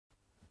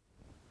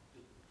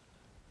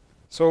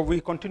So,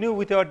 we continue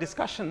with our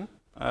discussion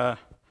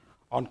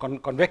on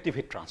convective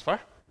heat transfer,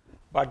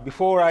 but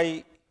before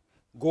I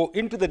go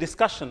into the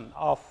discussion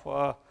of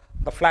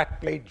the flat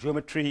plate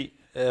geometry,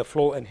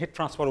 flow and heat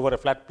transfer over a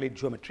flat plate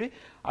geometry,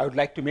 I would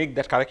like to make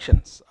that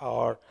corrections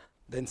or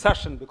the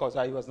insertion, because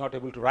I was not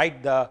able to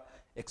write the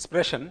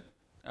expression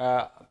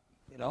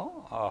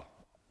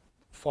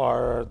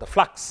for the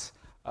flux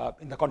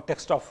in the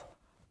context of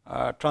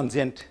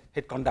transient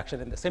heat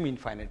conduction in the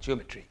semi-infinite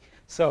geometry.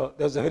 So,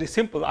 there was a very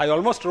simple, I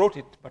almost wrote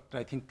it, but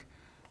I think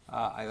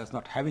I was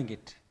not having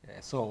it.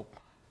 So,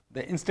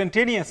 the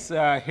instantaneous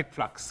heat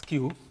flux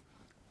Q,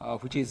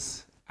 which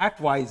is at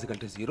y is equal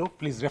to 0,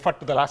 please refer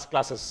to the last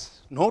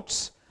class's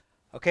notes.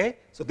 Okay.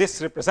 So,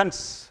 this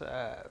represents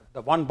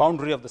the one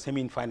boundary of the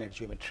semi-infinite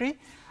geometry,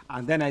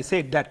 and then I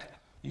said that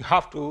you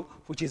have to,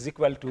 which is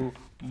equal to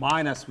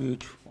minus v,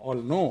 which all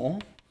know,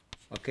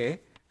 okay,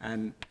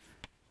 and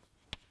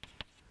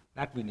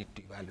that we need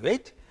to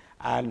evaluate.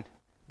 And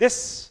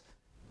this,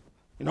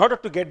 in order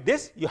to get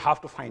this, you have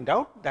to find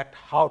out that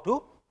how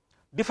to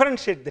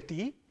differentiate the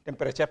T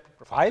temperature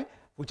profile,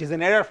 which is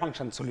an error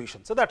function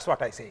solution. So, that is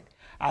what I said,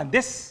 and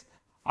this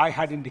I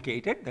had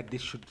indicated that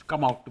this should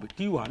come out to be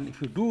T1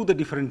 if you do the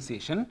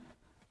differentiation,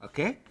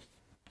 okay,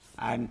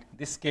 and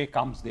this k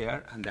comes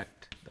there, and that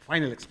the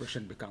final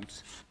expression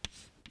becomes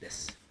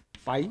this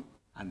pi,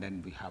 and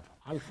then we have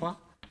alpha,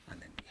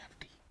 and then we have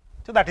T.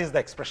 So, that is the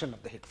expression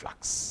of the heat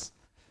flux.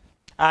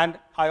 And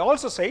I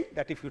also say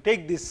that if you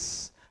take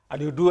this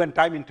and you do a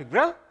time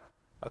integral,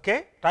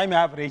 okay, time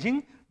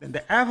averaging, then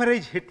the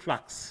average heat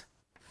flux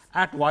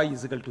at y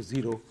is equal to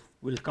 0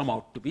 will come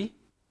out to be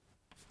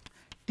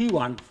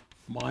T1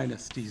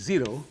 minus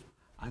T0,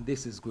 and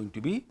this is going to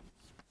be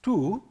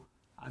 2,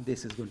 and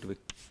this is going to be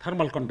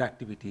thermal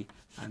conductivity,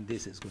 and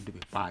this is going to be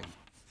pi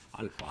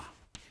alpha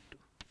into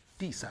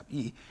T sub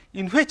E,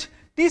 in which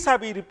T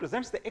sub E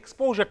represents the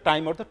exposure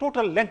time or the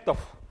total length of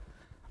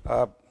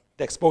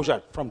the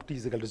exposure from T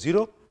is equal to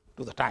 0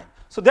 to the time.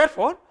 So,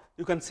 therefore,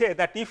 you can say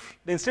that if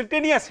the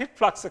instantaneous heat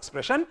flux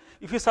expression,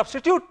 if you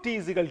substitute T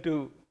is equal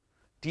to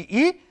T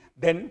E,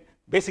 then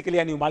basically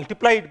and you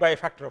multiply it by a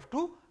factor of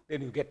 2,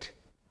 then you get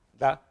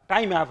the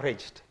time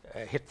averaged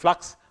heat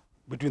flux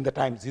between the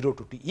time 0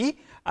 to T E,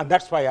 and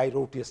that is why I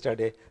wrote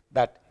yesterday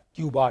that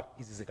Q bar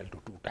is equal to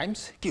 2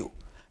 times Q.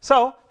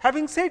 So,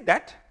 having said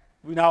that,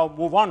 we now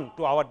move on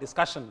to our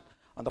discussion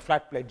on the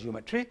flat plate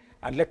geometry,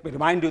 and let me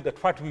remind you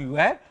that what we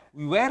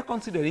were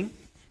considering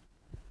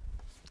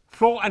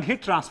flow and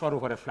heat transfer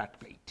over a flat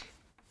plate.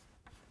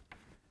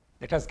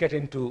 Let us get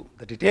into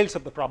the details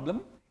of the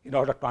problem in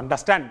order to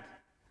understand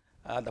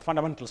the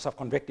fundamentals of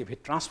convective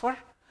heat transfer.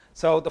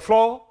 So, the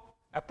flow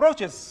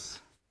approaches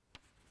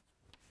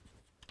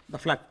the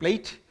flat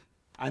plate,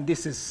 and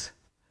this is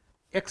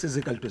x is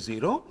equal to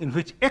 0, in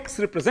which x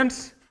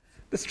represents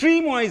the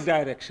streamwise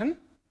direction,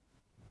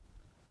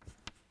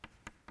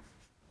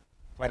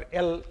 where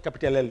L,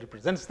 capital L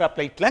represents the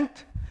plate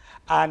length,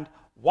 and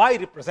y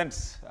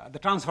represents the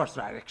transverse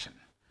direction.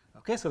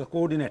 Okay. So, the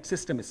coordinate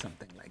system is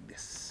something like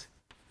this,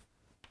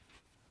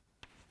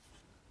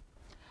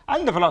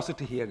 and the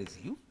velocity here is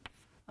u,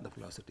 and the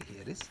velocity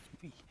here is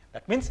v.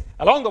 That means,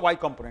 along the y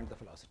component the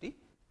velocity.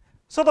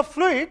 So, the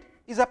fluid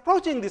is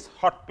approaching this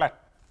hot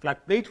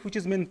flat plate, which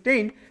is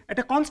maintained at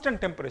a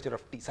constant temperature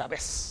of T sub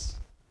S.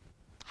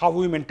 How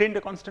we maintain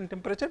the constant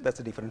temperature? That is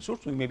a different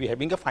source. We may be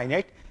having a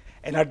finite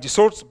energy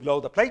source below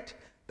the plate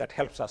that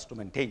helps us to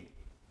maintain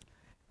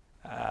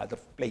the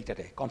plate at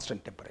a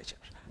constant temperature.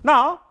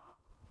 Now,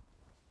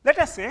 let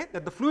us say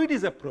that the fluid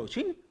is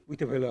approaching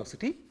with a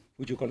velocity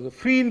which you call the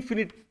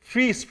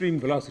free stream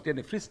velocity and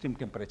a free stream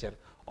temperature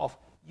of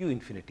u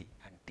infinity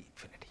and T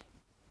infinity.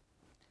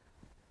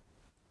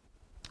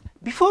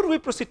 Before we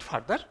proceed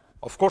further,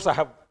 of course, I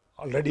have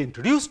already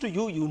introduced to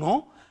you, you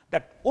know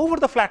that over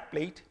the flat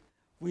plate,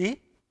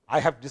 I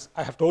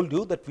have told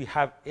you that we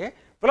have a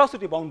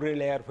velocity boundary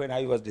layer when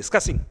I was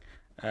discussing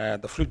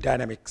the fluid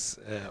dynamics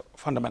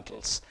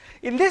fundamentals.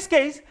 In this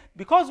case,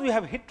 because we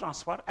have heat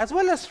transfer as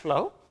well as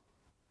flow,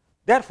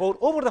 therefore,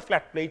 over the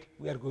flat plate,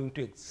 we are going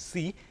to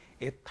see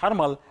a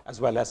thermal as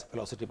well as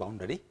velocity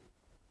boundary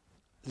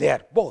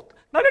layer both.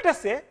 Now, let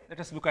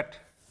us look at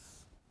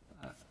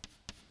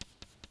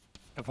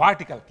a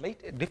vertical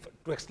plate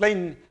to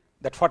explain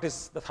that what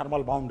is the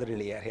thermal boundary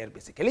layer here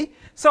basically.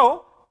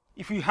 So,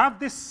 if you have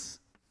this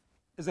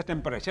as a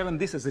temperature and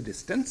this is a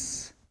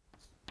distance,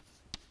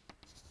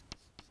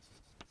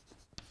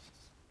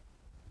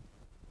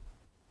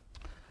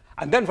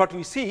 and then what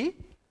we see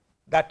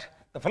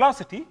that the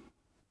velocity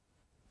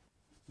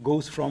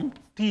goes from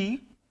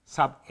T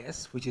sub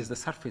S, which is the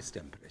surface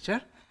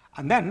temperature,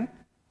 and then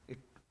it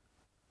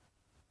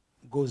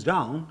goes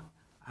down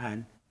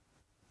and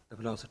the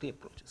velocity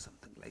approaches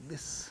something like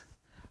this,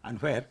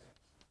 and where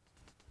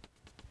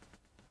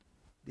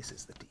this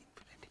is the T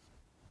infinity.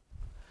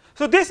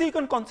 So, this you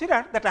can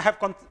consider that I have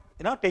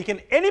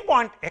taken any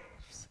point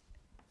x,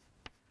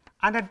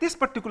 and at this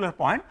particular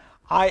point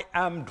I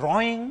am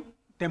drawing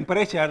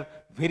temperature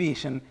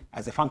variation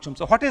as a function.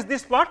 So, what is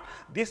this plot?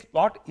 This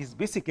plot is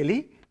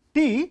basically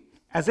T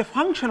as a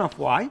function of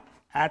y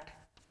at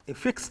a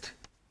fixed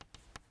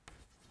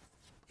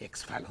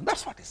x value. That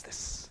is what is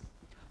this.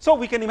 So,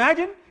 we can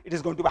imagine it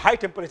is going to be high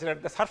temperature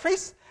at the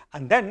surface,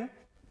 and then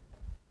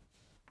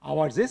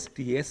ours is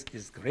Ts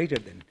is greater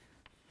than,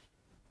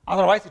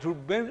 otherwise it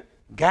would be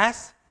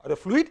gas or a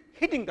fluid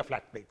hitting the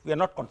flat plate. We are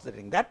not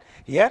considering that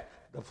here.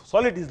 The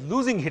solid is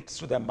losing hits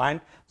to the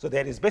ambient, so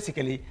there is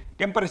basically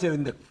temperature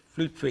in the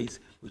fluid phase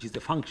which is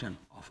the function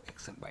of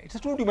x and y. It is a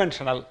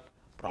two-dimensional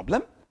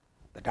problem.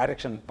 The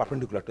direction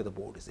perpendicular to the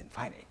board is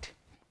infinite.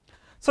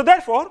 So,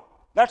 therefore,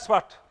 that is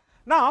what.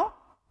 Now,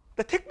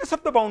 the thickness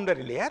of the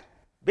boundary layer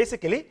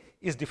basically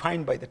is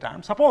defined by the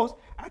term. Suppose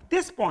at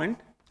this point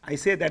I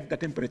say that the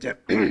temperature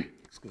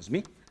excuse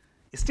me,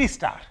 is T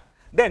star,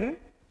 then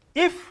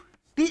if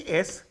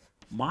Ts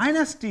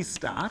minus T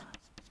star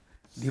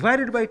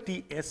divided by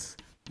Ts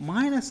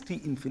minus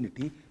T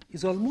infinity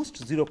is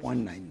almost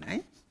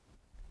 0.99,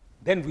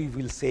 then we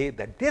will say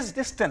that this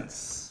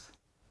distance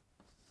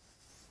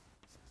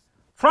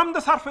from the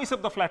surface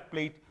of the flat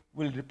plate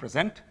will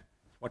represent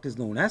what is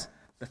known as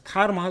the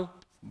thermal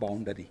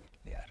boundary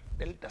layer,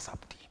 delta sub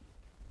T.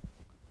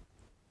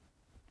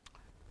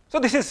 So,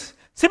 this is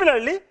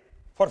similarly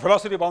for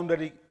velocity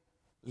boundary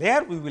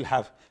layer, we will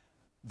have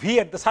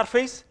V at the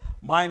surface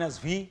minus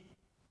V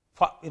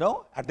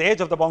at the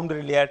edge of the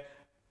boundary layer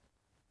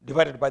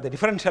divided by the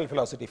differential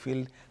velocity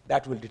field.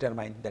 That will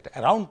determine that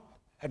around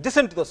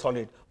adjacent to the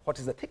solid what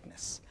is the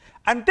thickness.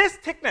 And this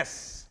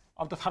thickness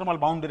of the thermal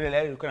boundary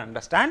layer, you can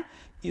understand,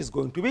 is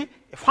going to be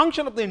a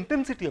function of the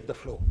intensity of the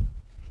flow.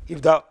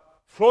 If the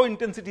flow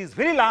intensity is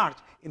very large,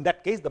 in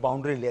that case the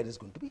boundary layer is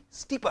going to be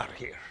steeper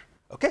here.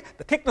 Okay?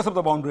 The thickness of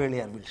the boundary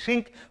layer will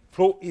shrink,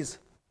 flow is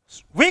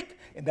weak,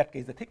 in that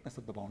case the thickness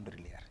of the boundary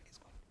layer is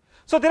going.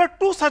 So, there are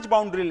two such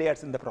boundary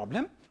layers in the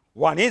problem.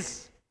 One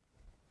is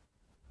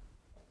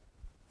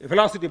a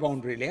velocity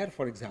boundary layer,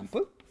 for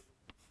example,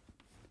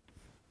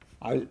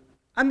 and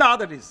the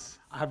other is,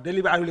 I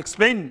will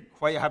explain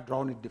why I have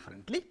drawn it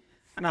differently.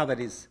 Another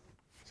is,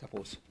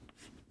 suppose,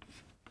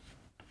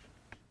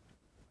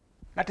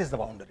 that is the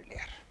boundary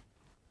layer.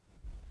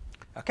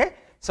 Okay?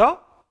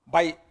 So,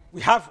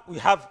 we have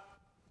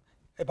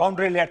a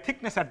boundary layer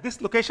thickness at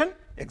this location,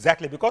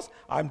 exactly because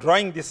I am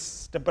drawing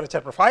this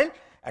temperature profile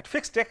at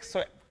fixed x.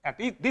 So, at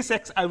this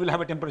x I will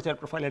have a temperature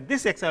profile, at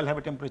this x I will have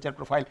a temperature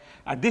profile,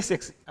 at this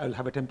x I will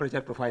have a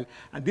temperature profile,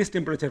 and these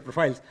temperature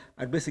profiles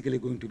are basically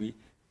going to be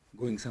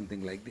going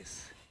something like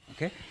this,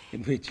 okay,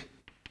 in which.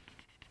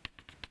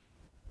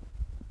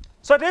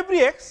 So, at every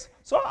x,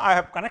 so I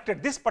have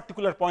connected this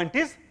particular point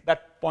is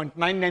that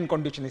 0.99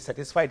 condition is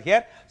satisfied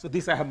here. So,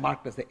 this I have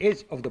marked as the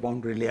edge of the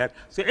boundary layer.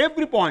 So,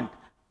 every point,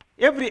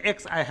 every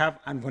x I have,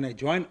 and when I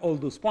join all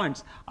those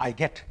points I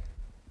get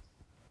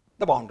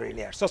the boundary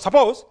layer. So,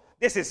 suppose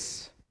this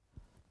is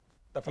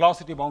the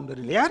velocity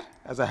boundary layer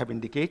as I have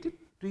indicated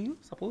to you,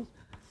 suppose,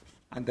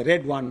 and the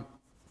red one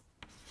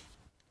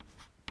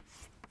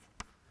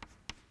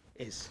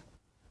is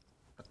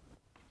the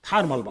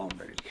thermal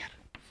boundary layer.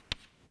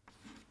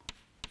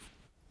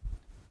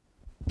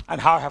 And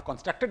how I have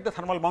constructed the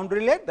thermal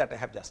boundary layer, that I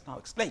have just now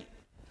explained.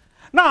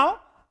 Now,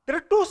 there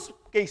are two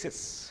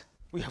cases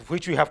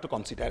which we have to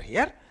consider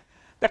here,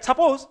 that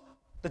suppose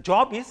the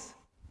job is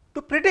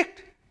to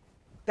predict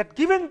that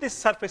given this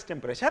surface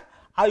temperature,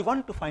 I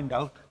want to find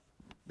out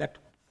that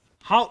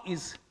how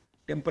is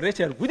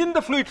temperature within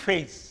the fluid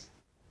phase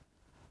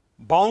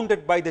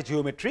bounded by the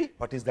geometry.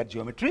 What is that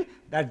geometry?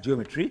 That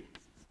geometry,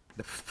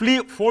 the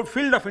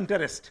field of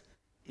interest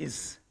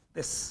is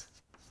this.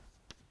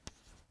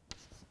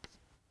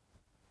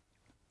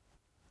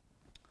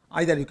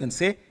 Either you can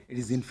say it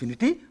is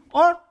infinity,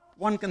 or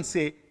one can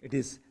say it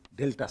is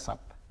delta sub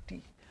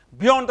T.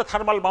 Beyond the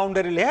thermal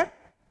boundary layer,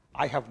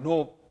 I have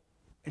no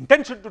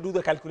intention to do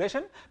the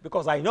calculation,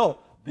 because I know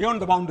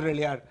beyond the boundary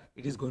layer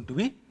it is going to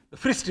be the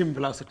free stream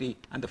velocity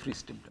and the free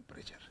stream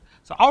temperature.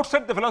 So,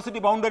 outside the velocity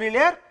boundary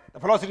layer, the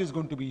velocity is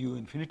going to be u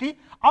infinity.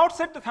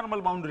 Outside the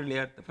thermal boundary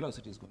layer, the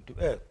velocity is going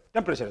to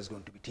temperature is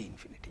going to be T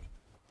infinity.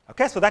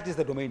 Okay? So, that is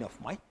the domain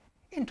of my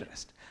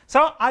interest.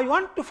 So, I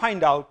want to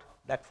find out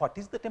that what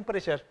is the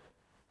temperature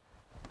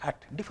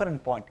at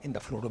different point in the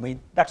flow domain.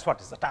 That is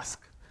what is the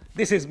task.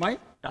 This is my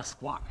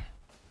task 1.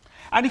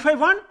 And if I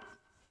want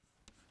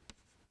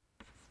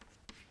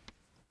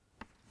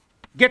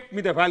get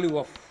me the value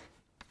of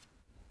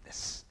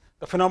this,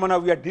 the phenomena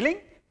we are dealing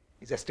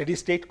is a steady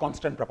state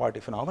constant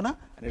property phenomena,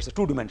 and it is a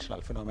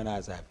two-dimensional phenomena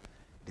as it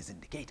is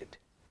indicated.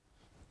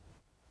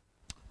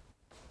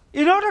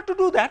 In order to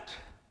do that,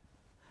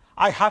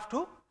 I have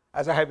to,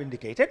 as I have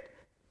indicated,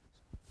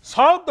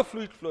 solve the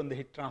fluid flow and the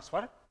heat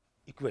transfer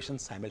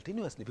equations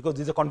simultaneously, because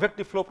this is a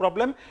convective flow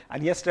problem,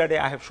 and yesterday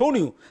I have shown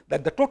you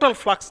that the total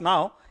flux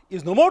now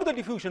is no more the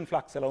diffusion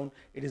flux alone,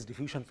 it is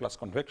diffusion plus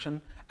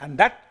convection, and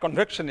that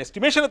convection,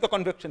 estimation of the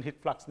convection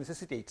heat flux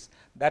necessitates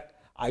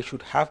that I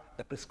should have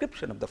the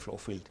prescription of the flow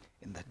field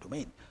in that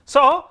domain.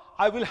 So,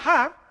 I will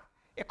have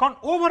a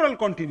overall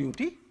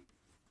continuity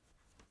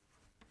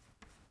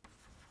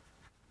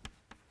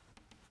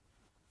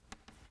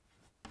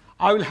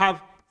I will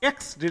have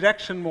x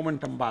direction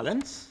momentum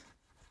balance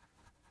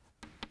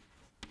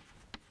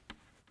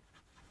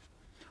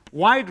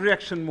y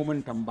direction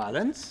momentum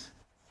balance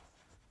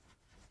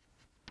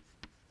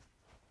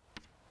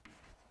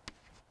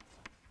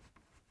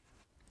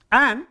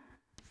and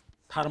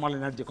thermal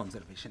energy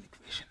conservation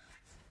equation.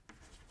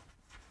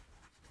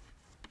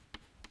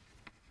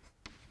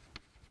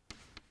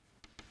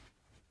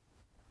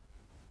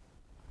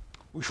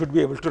 We should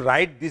be able to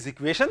write these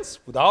equations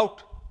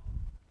without,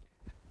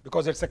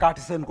 because it's a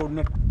Cartesian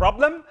coordinate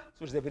problem,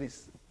 so it's a very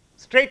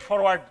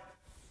straightforward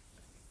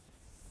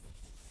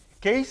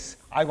case.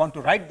 I want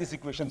to write these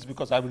equations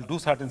because I will do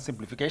certain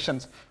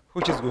simplifications,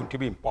 which is going to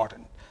be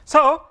important.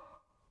 So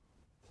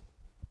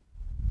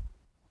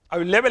I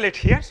will label it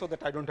here so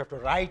that I don't have to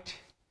write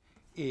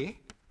A,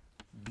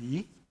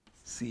 B,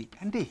 C,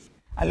 and D.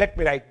 And let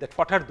me write that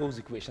what are those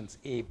equations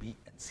A, B,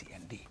 and C,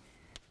 and D.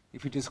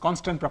 If it is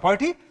constant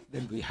property,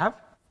 then we have,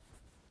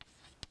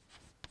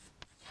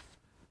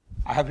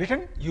 I have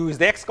written U is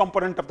the x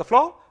component of the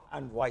flow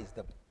and Y is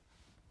the,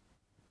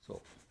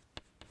 so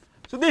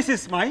this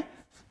is my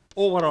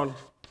overall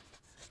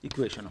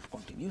equation of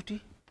continuity.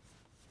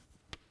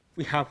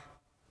 We have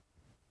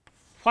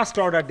first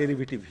order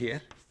derivative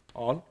here,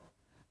 all,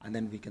 and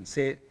then we can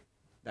say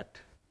that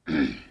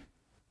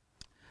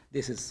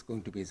this is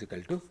going to be is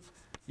equal to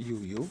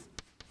UU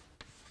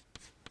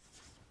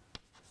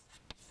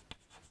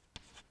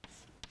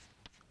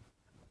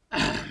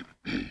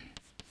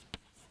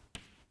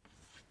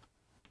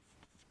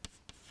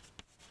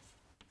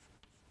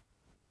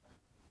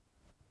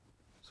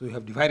so we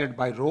have divided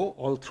by rho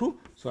all through,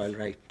 so I'll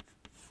write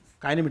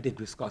kinematic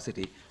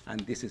viscosity,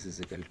 and this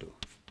is equal to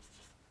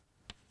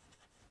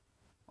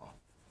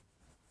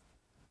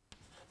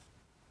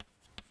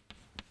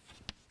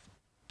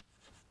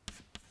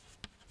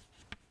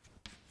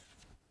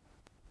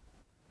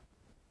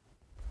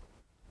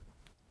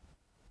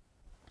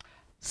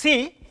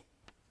C,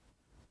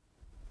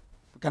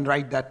 we can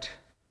write that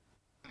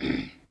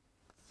the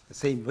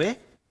same way.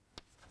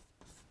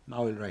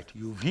 Now we'll write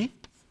UV,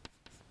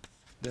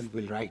 then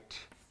we'll write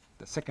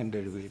the second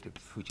derivative,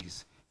 which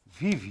is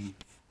VV,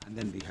 and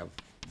then we have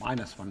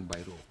minus 1 by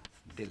rho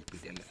del P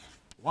del L.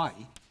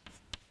 Y,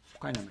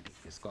 kinematic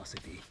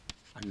viscosity,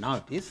 and now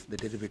it is the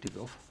derivative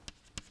of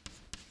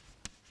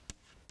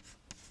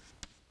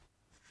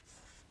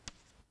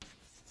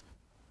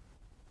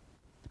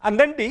and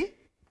then D,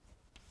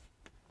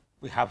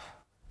 we have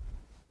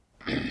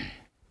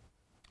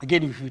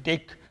again if we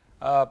take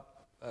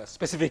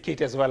specific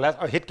heat as well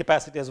as heat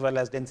capacity as well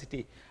as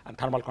density and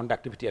thermal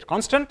conductivity are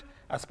constant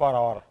as per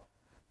our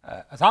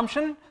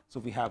assumption. So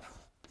we have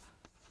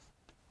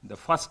the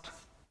first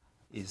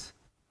is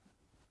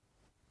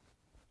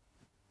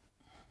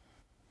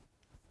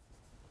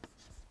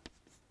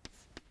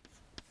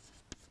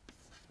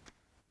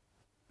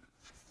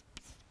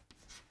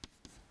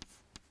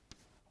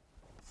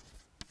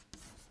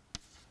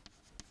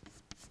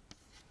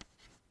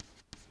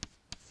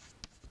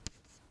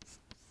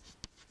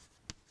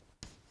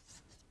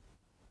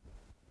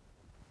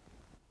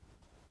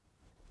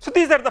so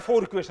these are the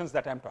 4 equations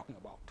that I am talking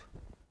about.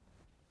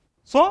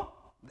 So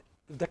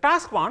the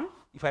task 1,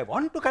 if I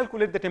want to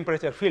calculate the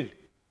temperature field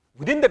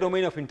within the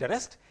domain of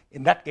interest,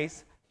 in that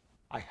case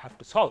I have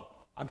to solve.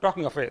 I am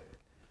talking of a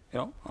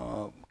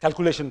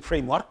calculation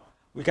framework.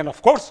 We can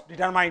of course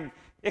determine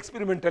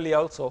experimentally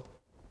also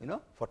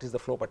what is the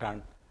flow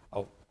pattern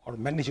or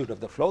magnitude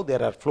of the flow.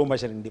 There are flow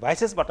measuring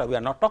devices, but we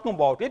are not talking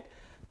about it.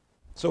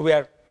 So we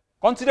are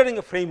considering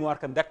a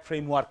framework, and that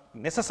framework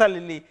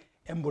necessarily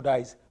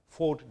embodies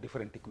 4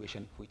 different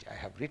equations which I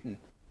have written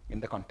in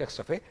the context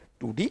of a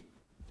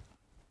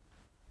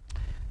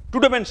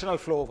 2-dimensional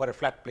flow over a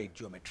flat plate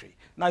geometry.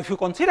 Now if you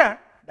consider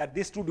that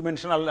this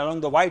 2-dimensional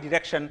along the y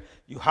direction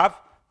you have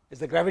is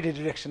the gravity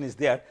direction is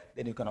there,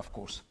 then you can of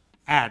course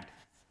add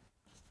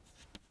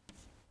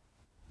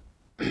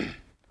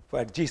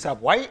where g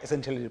sub y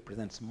essentially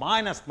represents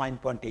minus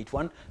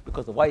 9.81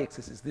 because the y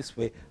axis is this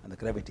way and the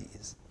gravity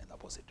is in the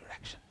opposite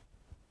direction.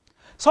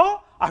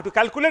 So I have to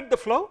calculate the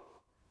flow,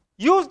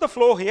 use the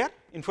flow here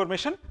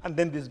information, and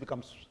then this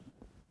becomes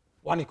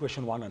one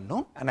equation, one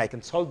unknown, and I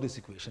can solve this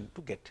equation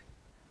to get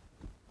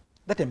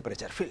the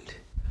temperature field.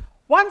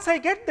 Once I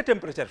get the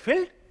temperature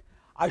field,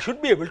 I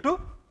should be able to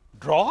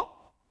draw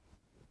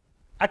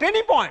at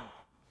any point,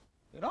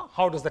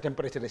 how does the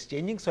temperature is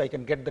changing, so I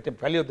can get the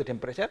value of the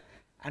temperature,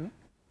 and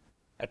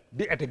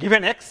at a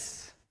given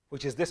x,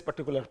 which is this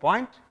particular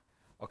point,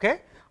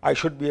 okay, I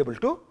should be able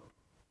to,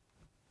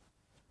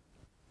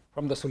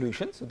 from the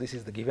solution, so this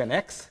is the given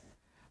x,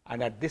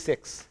 and at this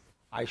x,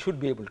 I should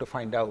be able to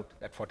find out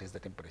that what is the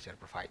temperature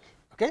profile.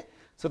 Okay?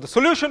 So the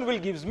solution will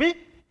gives me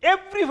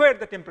everywhere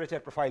the temperature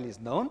profile is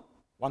known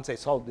once I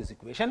solve this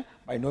equation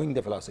by knowing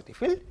the velocity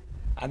field,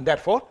 and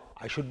therefore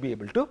I should be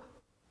able to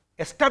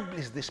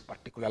establish this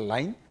particular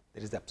line.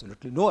 There is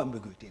absolutely no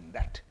ambiguity in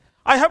that.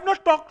 I have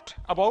not talked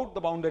about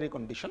the boundary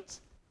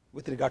conditions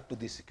with regard to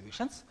these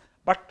equations,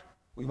 but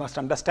we must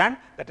understand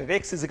that at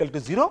x is equal to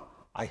 0,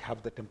 I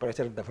have the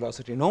temperature and the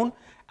velocity known.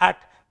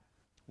 At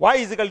y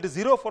is equal to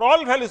 0 for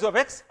all values of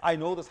x, I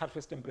know the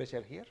surface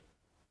temperature here,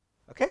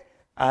 okay?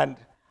 And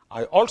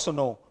I also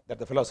know that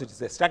the velocity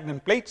is a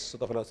stagnant plate, so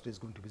the velocity is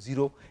going to be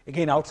 0.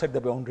 Again, outside the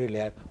boundary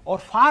layer or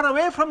far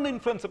away from the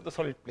influence of the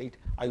solid plate,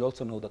 I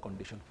also know the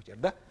conditions which are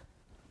the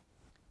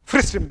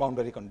free stream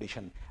boundary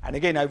condition. And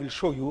again, I will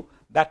show you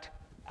that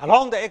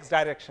along the x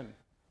direction,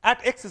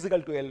 at x is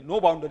equal to L, no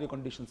boundary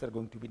conditions are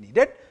going to be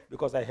needed,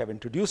 because I have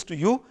introduced to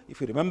you, if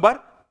you remember,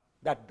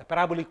 that the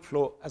parabolic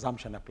flow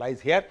assumption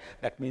applies here.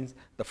 That means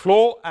the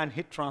flow and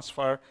heat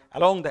transfer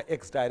along the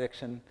x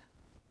direction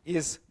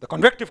is, the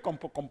convective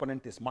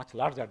component is much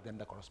larger than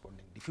the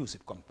corresponding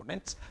diffusive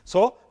components.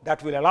 So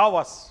that will allow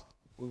us,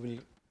 we will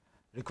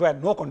require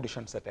no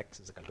conditions at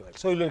x is equal to L.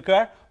 So we will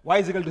require y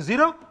is equal to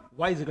 0,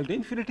 y is equal to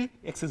infinity,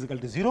 x is equal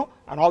to 0,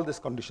 and all these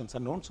conditions are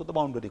known. So the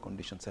boundary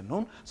conditions are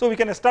known. So we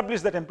can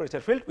establish the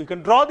temperature field. We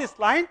can draw this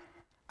line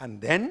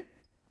and then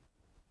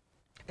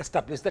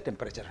establish the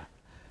temperature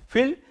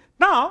field.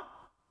 Now,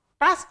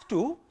 task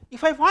 2,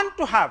 if I want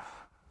to have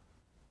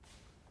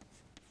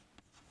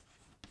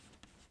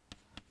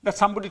that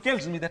somebody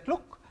tells me that,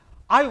 look,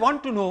 I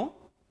want to know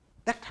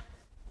that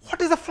what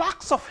is the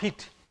flux of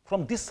heat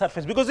from this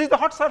surface, because this is the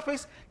hot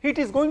surface, heat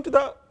is going to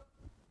the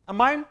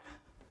amine.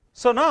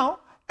 So now,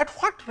 at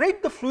what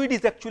rate the fluid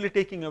is actually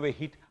taking away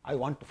heat, I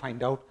want to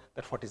find out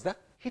that what is the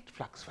heat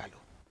flux value.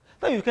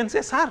 Now you can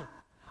say, sir,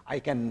 I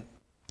can,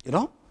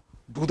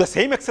 do the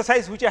same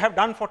exercise which I have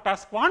done for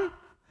task 1.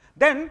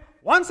 Then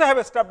once I have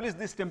established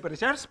these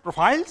temperatures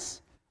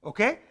profiles,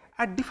 okay,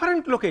 at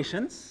different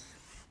locations,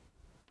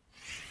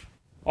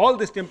 all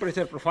this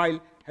temperature profile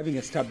having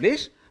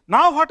established,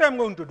 now what I am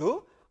going to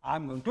do, I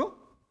am going to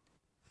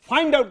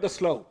find out the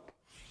slope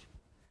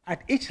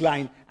at each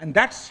line, and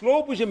that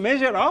slope is a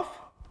measure of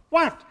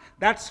what?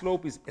 That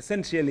slope is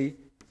essentially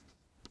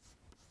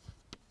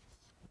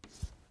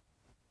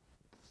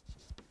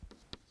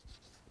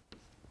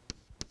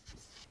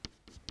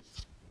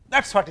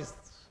that's what it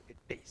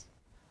is.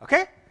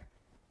 Okay?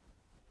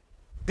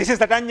 This is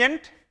the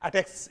tangent at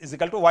x is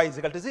equal to y is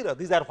equal to 0.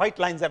 These are white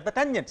lines at the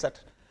tangents at,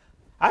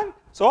 and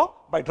so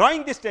by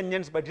drawing these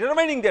tangents, by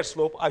determining their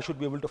slope, I should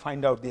be able to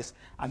find out this.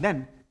 And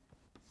then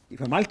if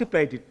I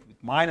multiply it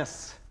with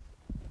minus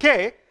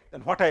k,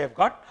 then what I have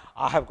got?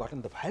 I have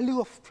gotten the value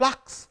of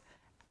flux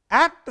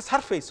at the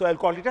surface. So I will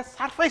call it a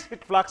surface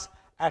heat flux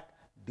at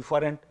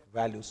different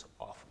values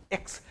of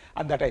x.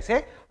 And that I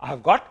say I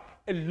have got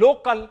a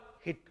local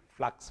heat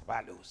flux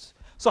values.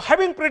 So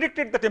having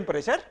predicted the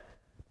temperature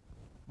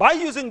by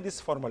using this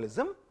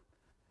formalism,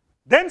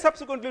 then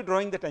subsequently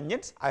drawing the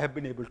tangents, I have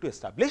been able to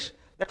establish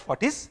that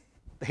what is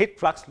the heat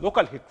flux,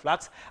 local heat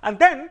flux, and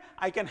then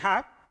I can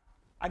have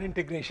an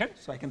integration.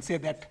 So I can say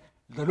that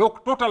the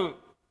total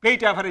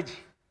plate average,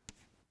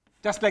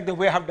 just like the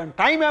way I have done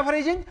time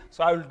averaging.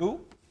 So I will do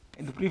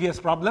in the previous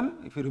problem,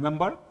 if you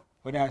remember,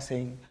 when I was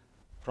saying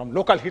from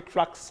local heat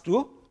flux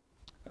to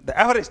the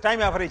average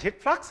time average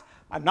heat flux,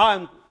 and now I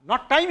am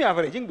not time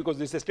averaging because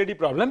this is a steady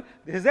problem.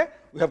 This is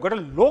we have got a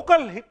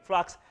local heat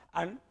flux,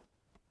 and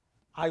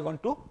I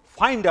want to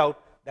find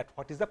out that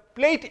what is the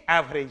plate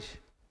average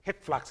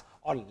heat flux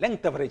or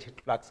length average heat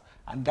flux,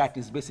 and that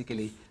is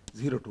basically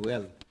 0 to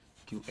L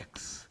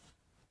Qx.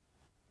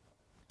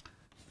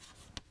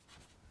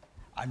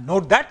 And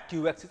note that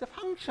Qx is a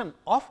function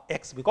of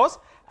x, because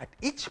at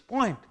each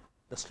point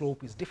the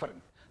slope is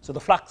different. So the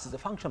flux is a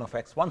function of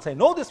x. Once I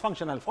know this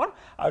functional form,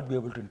 I will be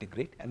able to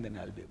integrate, and then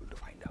I will be able to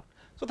find out.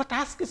 So the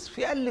task is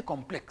fairly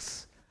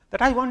complex,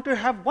 that I want to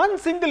have one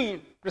single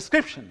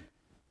prescription.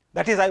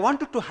 That is, I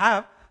wanted to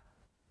have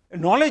a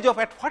knowledge of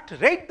at what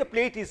rate the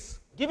plate is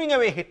giving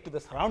away heat to the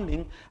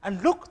surrounding,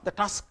 and look, the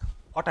task,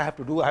 what I have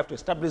to do, I have to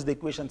establish the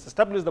equations,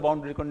 establish the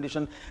boundary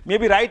condition,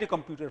 maybe write a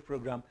computer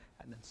program,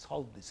 and then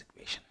solve this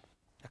equation.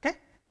 Okay?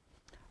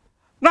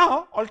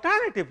 Now,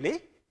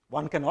 alternatively,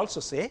 one can also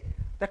say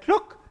that,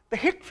 look, the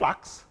heat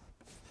flux,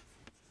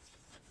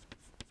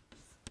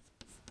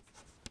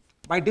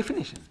 by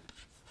definition,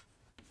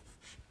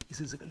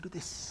 is equal to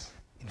this,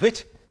 in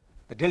which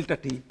the delta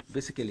T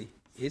basically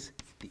is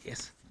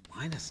Ts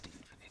minus T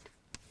infinite.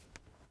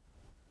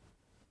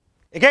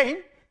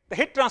 Again, the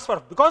heat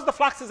transfer, because the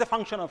flux is a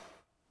function of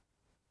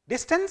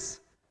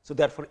distance, so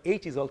therefore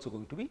H is also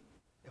going to be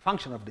a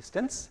function of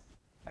distance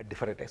at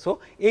different times. So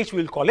H,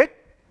 we will call it,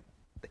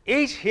 the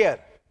H here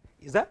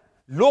is the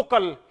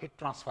local heat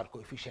transfer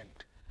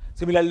coefficient.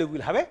 Similarly, we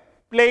will have a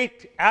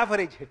plate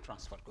average heat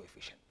transfer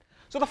coefficient.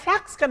 So the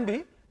flux can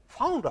be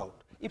found out.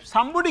 If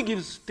somebody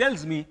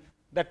tells me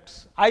that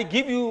I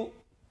give you,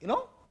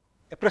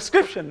 a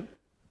prescription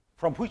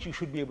from which you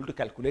should be able to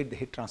calculate the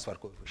heat transfer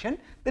coefficient,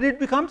 then it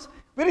becomes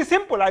very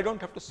simple. I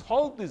don't have to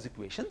solve these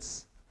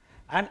equations,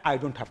 and I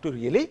don't have to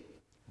really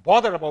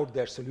bother about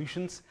their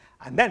solutions,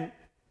 and then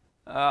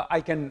I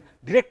can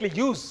directly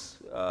use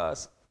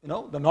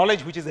the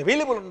knowledge which is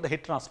available on the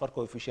heat transfer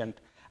coefficient,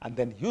 and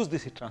then use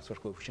this heat transfer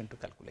coefficient to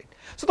calculate.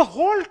 So the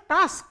whole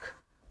task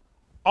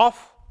of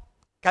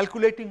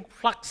calculating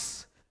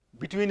flux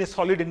between a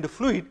solid and a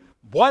fluid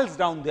boils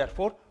down,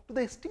 therefore, to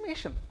the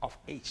estimation of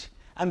H.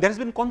 And there has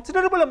been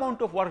considerable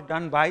amount of work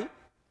done by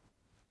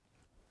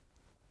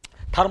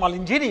thermal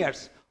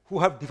engineers who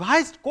have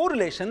devised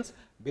correlations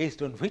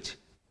based on which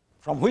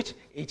from which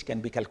H can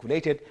be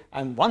calculated,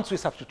 and once we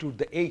substitute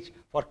the H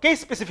for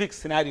case specific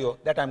scenario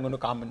that I am going to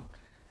come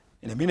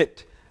in a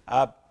minute,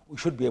 we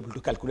should be able to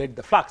calculate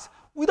the flux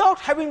without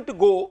having to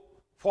go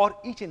for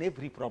each and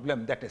every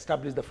problem that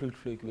establish the fluid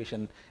flow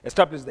equation,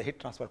 establish the heat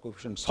transfer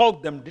coefficient,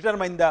 solve them,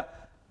 determine the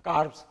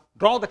curves,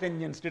 draw the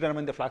tangents,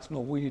 determine the flux.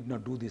 No, we need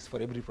not do this for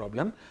every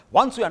problem.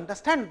 Once we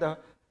understand the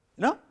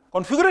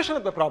configuration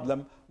of the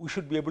problem, we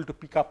should be able to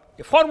pick up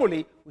a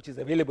formulae which is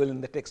available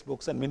in the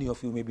textbooks, and many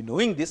of you may be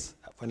knowing this.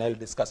 When I will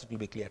discuss, it will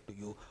be clear to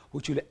you,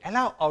 which will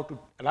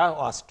allow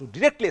us to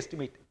directly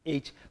estimate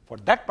H for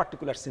that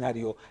particular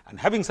scenario, and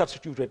having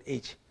substituted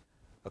H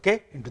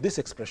into this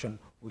expression,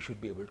 we should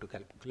be able to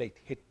calculate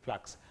heat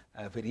flux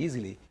very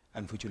easily,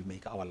 and which will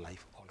make our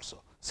life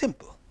also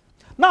simple.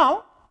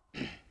 Now,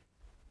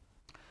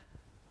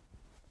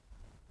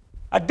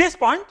 at this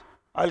point,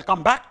 I will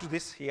come back to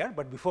this here,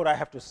 but before I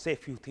have to say a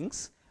few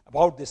things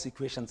about these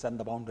equations and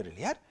the boundary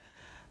layer.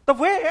 The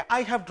way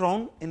I have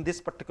drawn in this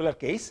particular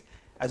case,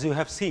 as you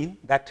have seen,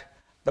 that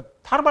the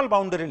thermal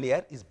boundary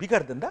layer is bigger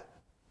than the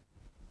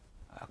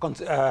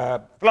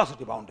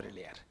velocity boundary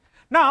layer.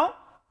 Now,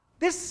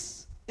 there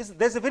is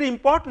a very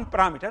important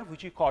parameter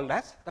which we called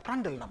as the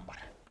Prandtl number.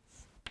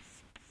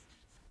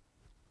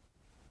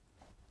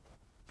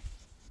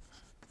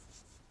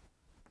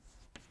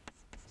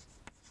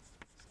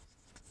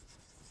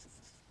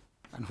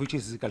 And which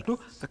is equal to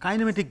the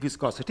kinematic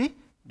viscosity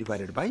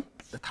divided by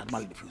the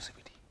thermal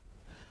diffusivity,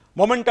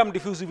 momentum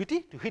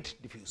diffusivity to heat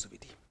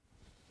diffusivity.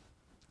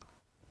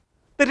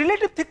 The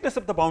relative thickness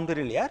of the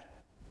boundary layer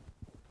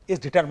is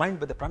determined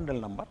by the Prandtl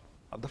number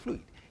of the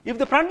fluid. If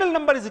the Prandtl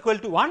number is equal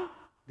to 1,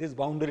 these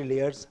boundary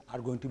layers are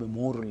going to be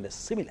more or less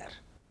similar.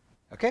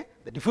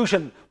 The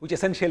diffusion, which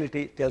essentially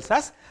tells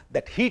us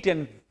that heat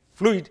and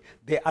fluid,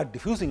 they are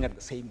diffusing at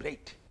the same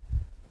rate.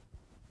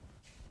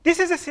 This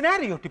is a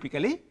scenario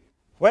typically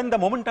when the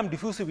momentum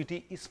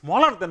diffusivity is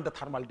smaller than the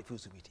thermal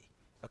diffusivity.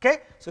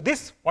 So,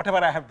 this whatever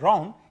I have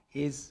drawn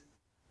is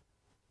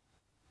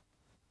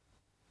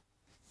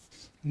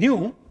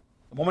nu,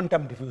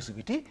 momentum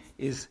diffusivity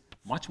is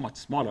much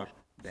smaller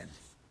than,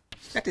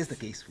 that is the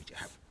case which I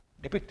have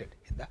depicted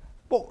in the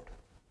board.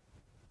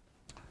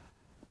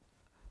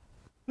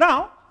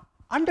 Now,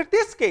 under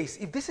this case,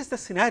 if this is the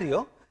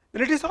scenario,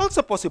 then it is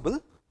also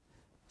possible,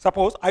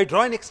 suppose I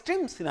draw an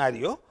extreme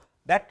scenario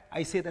that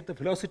I say that the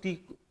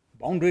velocity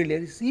boundary layer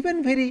is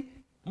even very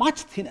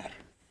much thinner.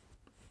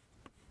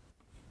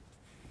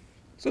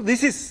 So,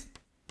 this is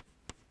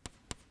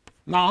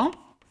now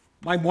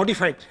my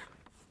modified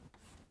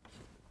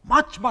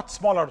much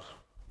smaller.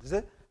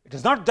 It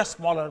is not just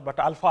smaller, but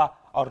alpha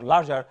or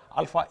larger.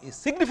 Alpha is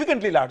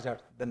significantly larger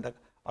than the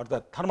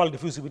thermal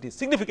diffusivity is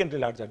significantly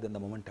larger than the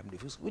momentum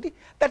diffusivity.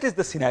 That is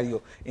the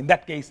scenario. In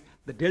that case,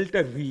 the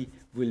delta V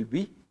will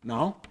be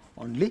now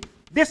only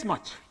this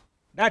much.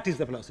 That is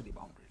the velocity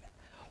boundary.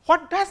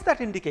 What does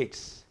that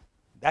indicate?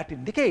 That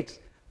indicates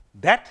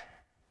that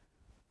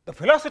the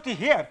velocity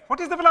here, what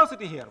is the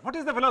velocity here? What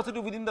is the velocity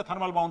within the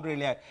thermal boundary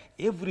layer?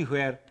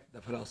 Everywhere the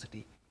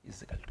velocity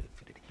is equal to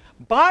infinity.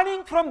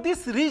 Barring from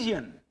this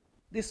region,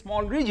 this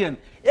small region,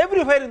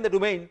 everywhere in the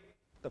domain,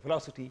 the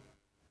velocity,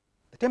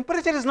 the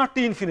temperature is not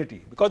T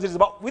infinity because it is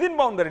within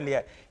boundary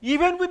layer.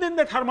 Even within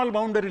the thermal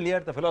boundary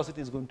layer, the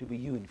velocity is going to be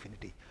U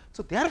infinity.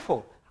 So,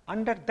 therefore,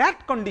 under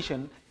that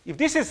condition, if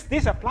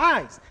this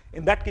applies,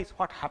 in that case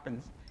what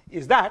happens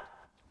is that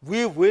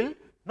we will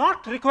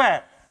not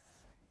require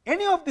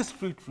any of these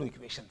fluid flow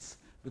equations,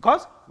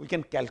 because we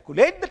can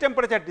calculate the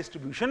temperature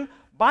distribution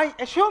by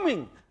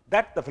assuming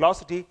that the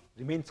velocity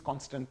remains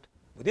constant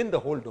within the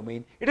whole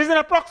domain. It is an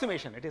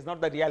approximation, it is not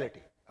the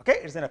reality.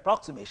 It is an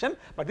approximation,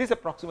 but this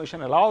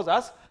approximation allows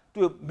us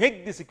to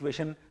make this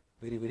equation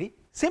very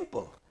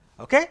simple.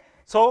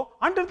 So,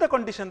 under the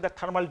condition that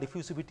thermal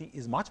diffusivity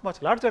is much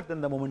larger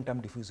than the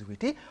momentum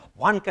diffusivity,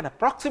 one can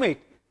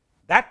approximate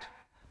that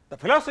the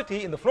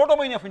velocity in the flow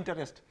domain of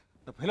interest,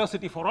 the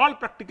velocity for all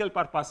practical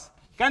purpose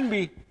can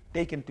be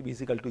taken to be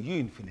equal to U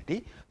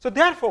infinity. So,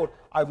 therefore,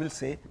 I will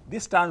say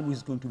this term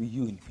is going to be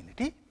U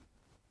infinity,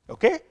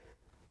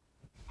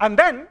 and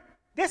then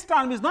this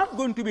term is not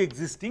going to be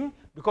existing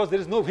because there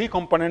is no V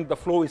component, the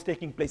flow is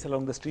taking place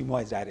along the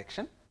streamwise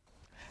direction.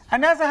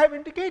 And as I have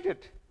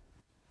indicated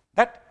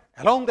that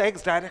along the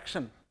x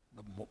direction,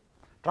 the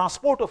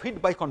transport of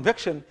heat by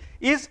convection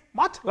is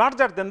much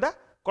larger than the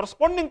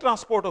corresponding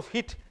transport of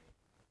heat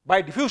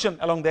by diffusion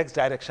along the x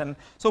direction.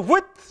 So,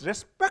 with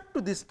respect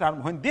to this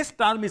term, when this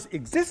term is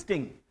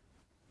existing,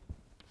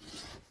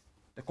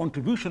 the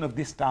contribution of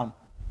this term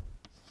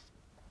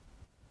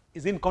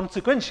is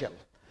inconsequential,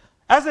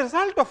 as a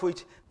result of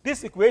which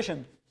this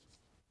equation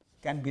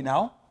can be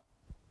now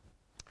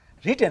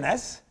written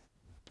as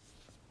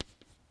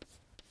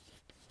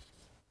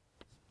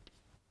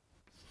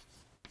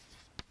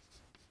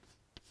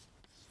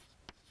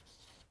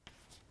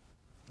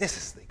this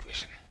is the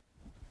equation.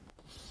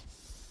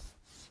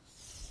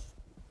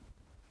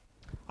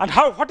 And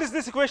what is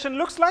this equation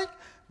looks like?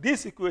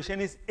 This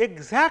equation is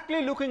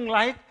exactly looking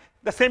like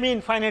the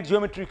semi-infinite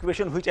geometry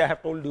equation which I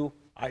have told you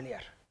earlier,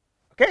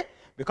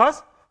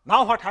 because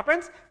Now what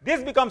happens?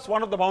 This becomes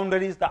one of the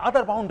boundaries, the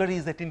other boundary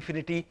is at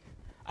infinity,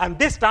 and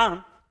this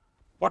term,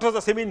 what was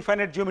the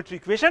semi-infinite geometry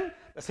equation?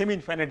 The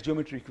semi-infinite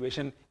geometry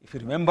equation, if you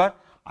remember,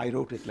 I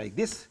wrote it like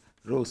this,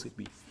 rho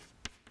Cp.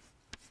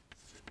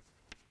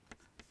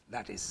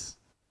 That is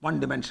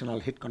one-dimensional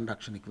heat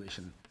conduction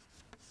equation.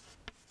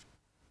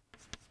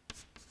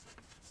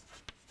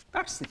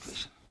 That's the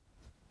equation.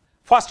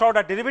 First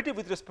order derivative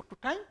with respect to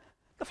time.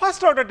 The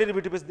first order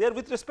derivative is there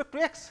with respect to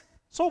x.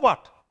 So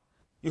what?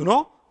 You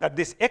know that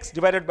this x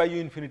divided by u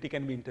infinity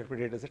can be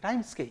interpreted as a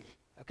time scale,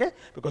 okay?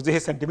 Because this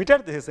is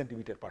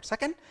centimeter per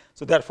second.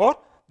 So therefore,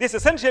 this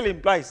essentially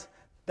implies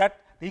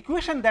that the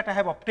equation that I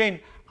have obtained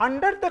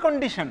under the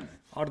condition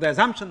or the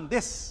assumption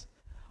this,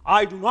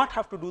 I do not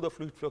have to do the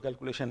fluid flow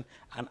calculation,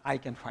 and I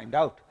can find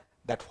out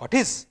that what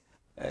is,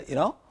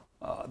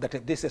 that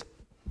if this is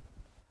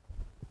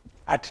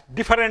at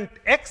different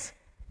x,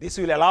 this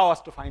will allow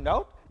us to find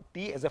out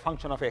t as a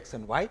function of x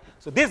and y.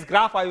 So this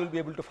graph I will be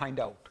able to find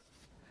out.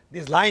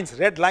 These lines,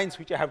 red lines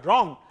which I have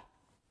drawn,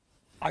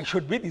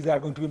 these are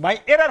going to be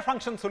my error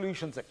function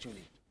solutions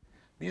actually.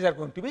 These are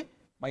going to be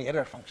my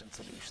error function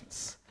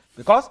solutions,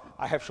 because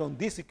I have shown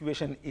this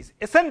equation is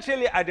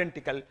essentially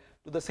identical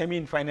to the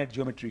semi-infinite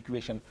geometry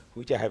equation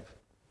which I have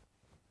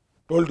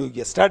told you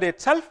yesterday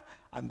itself,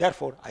 and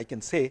therefore I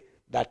can say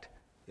that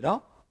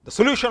the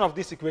solution of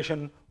this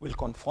equation will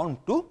conform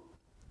to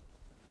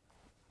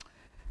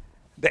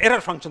the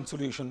error function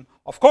solution.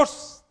 Of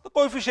course, the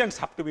coefficients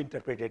have to be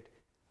interpreted.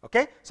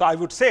 Okay? So I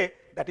would say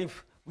that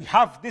if we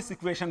have this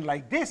equation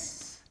like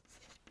this,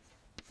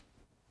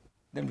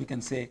 then we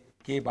can say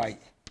k by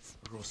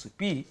rho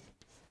Cp,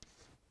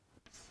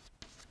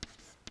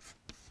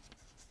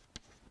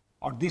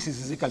 or this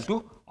is equal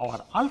to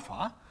our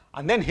alpha,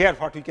 and then here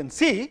what we can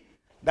see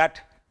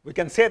that we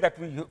can say that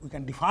we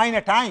can define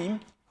a time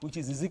which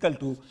is equal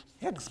to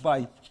x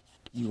by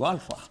u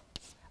alpha,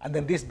 and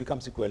then this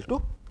becomes equal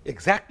to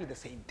exactly the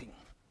same thing.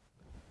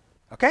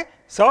 Okay?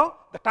 So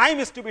the time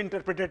is to be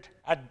interpreted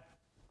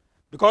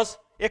because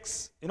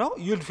x,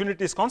 u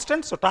infinity is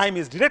constant, so time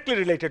is directly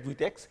related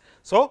with x.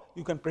 So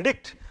you can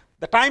predict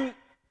the time,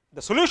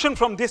 the solution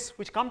from this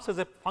which comes as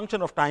a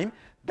function of time,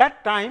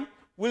 that time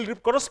will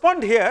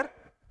correspond here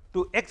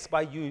to x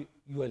by u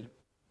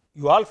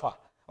alpha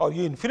or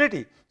u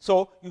infinity.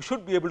 So you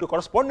should be able to,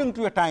 corresponding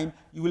to a time,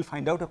 you will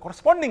find out a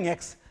corresponding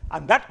x,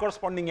 and that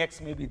corresponding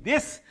x may be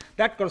this,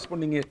 that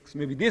corresponding x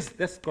may be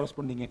this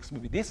corresponding x may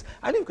be this,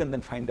 and you can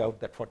then find out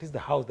that what is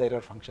how the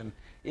error function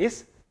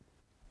is,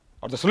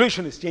 or the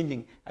solution is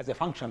changing as a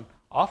function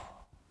of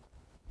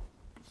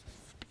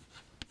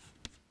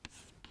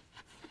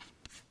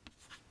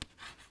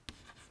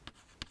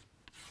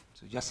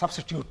so just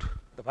substitute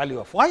the value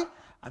of y,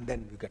 and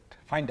then you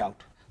find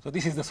out. So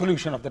this is the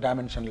solution of the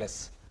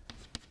dimensionless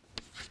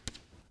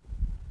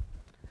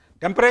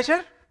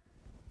temperature,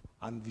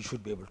 and we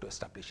should be able to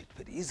establish it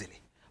very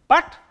easily.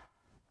 But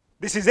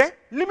this is a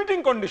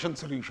limiting condition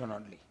solution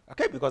only,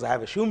 okay? Because I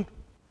have assumed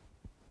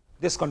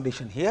this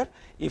condition here.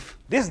 If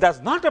this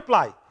does not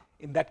apply,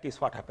 in that case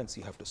what happens?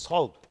 You have to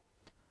solve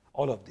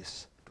all of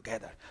this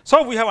together.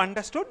 So we have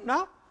understood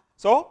now.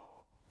 So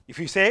if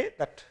you say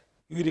that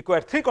you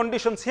require 3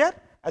 conditions here,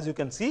 as you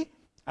can see,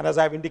 and as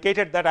I have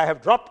indicated that I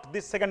have dropped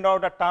this second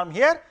order term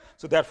here.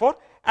 So therefore,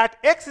 at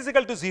x is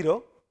equal to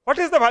 0, what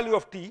is the value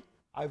of t?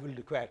 I will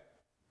require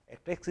at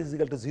x is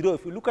equal to 0.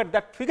 If you look at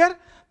that figure,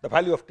 the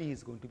value of t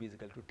is going to be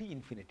equal to t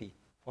infinity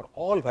for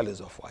all values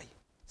of y.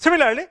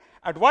 Similarly,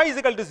 at y is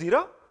equal to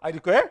 0, I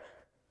require,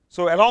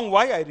 so along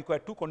y I require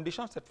 2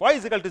 conditions. At y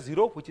is equal to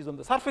 0, which is on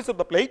the surface of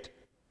the plate,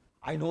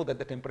 I know that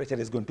the temperature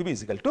is going to be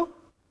equal to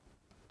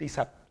T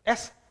sub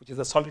s, which is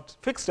the solid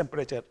fixed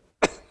temperature,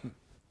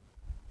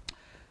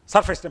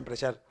 surface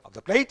temperature of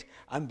the plate,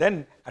 and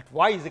then at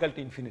y is equal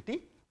to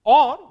infinity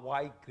or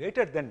y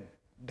greater than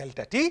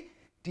delta t,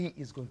 t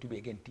is going to be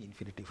again t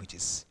infinity, which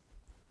is.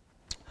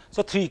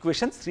 So 3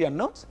 equations, 3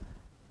 unknowns,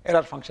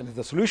 error function is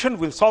the solution.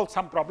 We will solve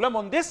some problem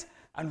on this,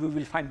 and we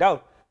will find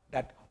out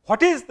that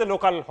what are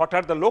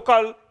the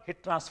local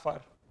heat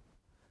transfer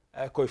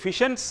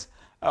coefficients,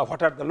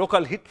 what are the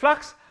local heat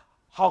flux,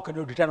 how can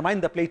you determine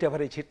the plate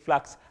average heat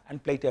flux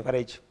and plate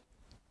average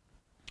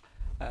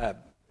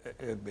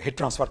heat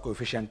transfer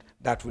coefficient.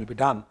 That will be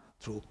done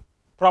through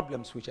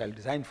problems which I will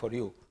design for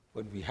you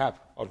when we have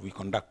or we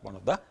conduct one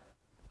of the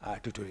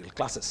tutorial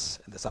classes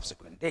in the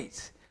subsequent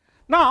days.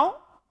 Now,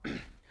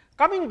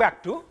 coming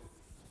back to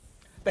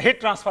the heat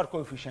transfer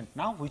coefficient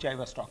now, which I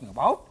was talking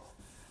about.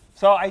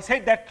 So I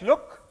said that,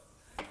 look,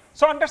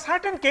 so under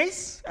certain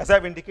case, as I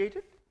have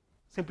indicated,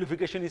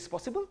 simplification is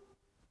possible.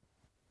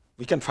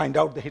 We can find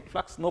out the heat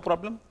flux, no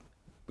problem,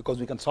 because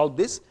we can solve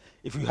this.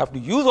 If you have to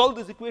use all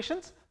these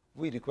equations,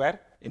 we require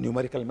a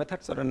numerical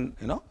methods, or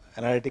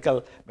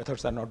analytical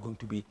methods are not going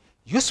to be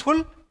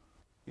useful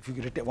if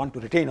you want to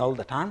retain all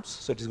the terms,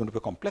 so it is going to be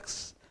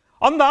complex.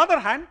 On the other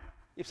hand,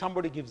 if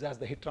somebody gives us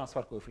the heat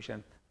transfer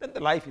coefficient, then the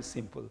life is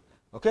simple.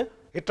 Okay?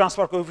 Heat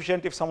transfer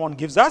coefficient, if someone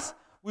gives us,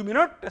 we may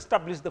not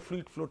establish the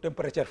fluid flow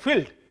temperature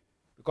field,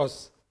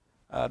 because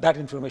that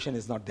information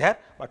is not there,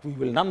 but we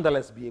will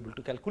nonetheless be able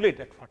to calculate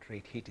at what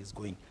rate heat is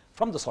going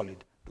from the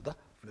solid to the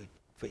fluid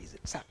phase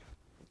itself.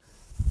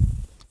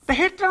 The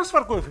heat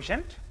transfer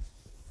coefficient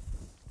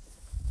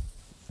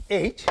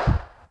H,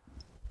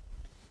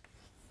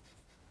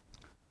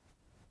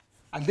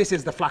 and this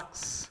is the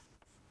flux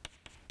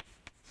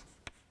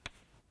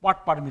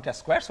watt per meter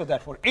square. So,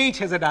 therefore, H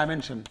has a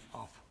dimension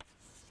of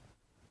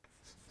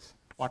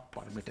watt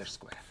per meter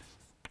square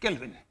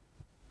Kelvin,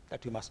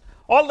 that you must,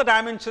 all the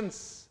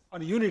dimensions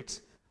on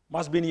units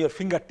must be in your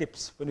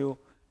fingertips when you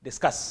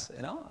discuss,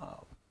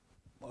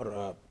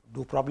 or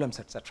do problems,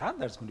 etc.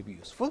 That is going to be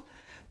useful.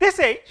 This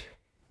H,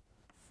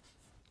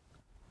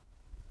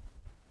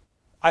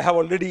 I have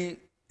already,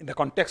 in the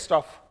context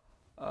of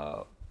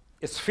a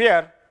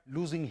sphere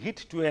losing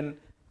heat to an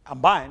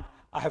ambient,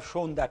 I have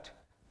shown that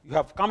you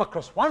have come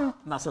across one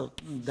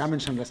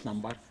dimensionless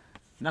number,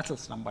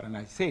 Nusselt's number, and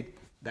I said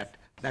that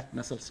that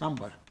Nusselt's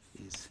number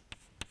is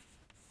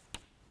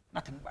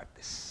nothing but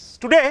this.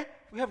 Today,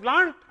 we have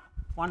learned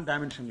one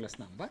dimensionless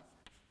number,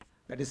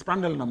 that is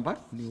Prandtl number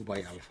nu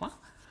by alpha,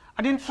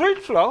 and in fluid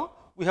flow,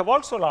 we have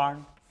also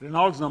learned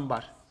Reynolds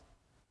number,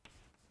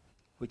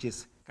 which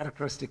is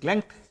characteristic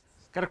length,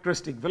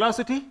 characteristic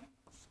velocity.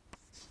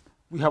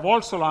 We have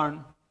also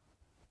learned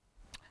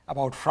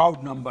about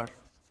Froude number,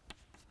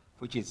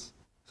 which is,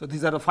 so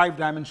these are the 5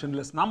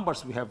 dimensionless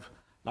numbers we have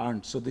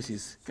learned. So, this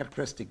is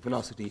characteristic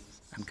velocity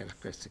and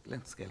characteristic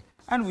length scale,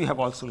 and we have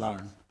also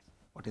learned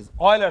what is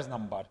Euler's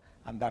number,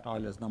 and that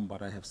Euler's number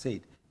I have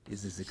said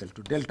is equal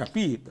to delta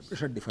P, the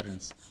pressure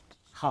difference,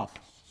 half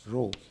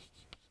rho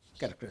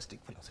characteristic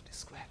velocity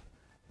square.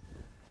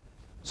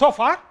 So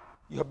far,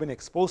 you have been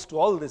exposed to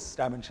all these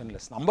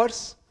dimensionless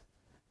numbers.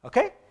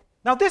 Okay?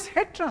 Now, this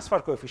heat transfer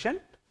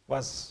coefficient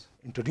was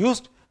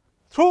introduced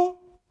through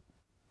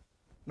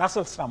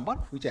Nusselt's number,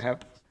 which I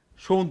have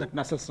shown that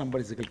Nusselt's number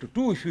is equal to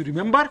 2, if you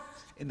remember,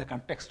 in the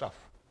context of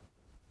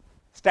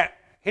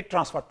heat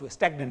transfer to a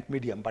stagnant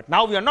medium. But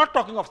now we are not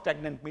talking of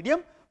stagnant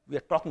medium, we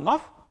are talking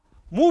of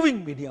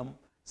moving medium.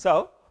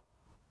 So,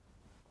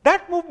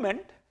 that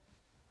movement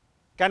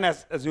can,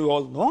 as you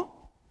all know,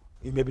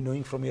 you may be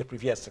knowing from your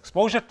previous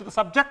exposure to the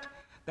subject,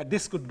 that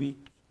this could be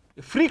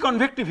a free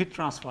convective heat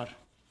transfer,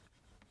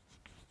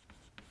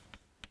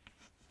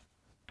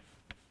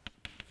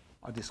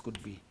 or this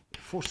could be a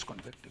forced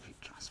convective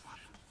heat transfer.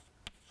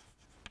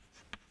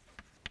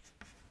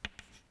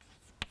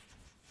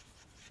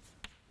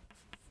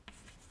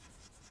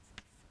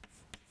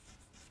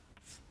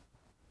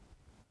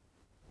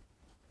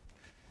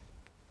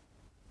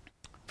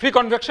 Free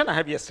convection, I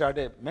have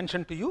yesterday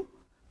mentioned to you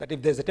that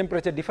if there is a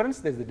temperature difference,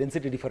 there is a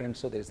density difference.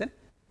 So, there is a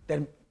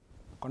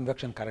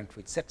convection current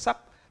which sets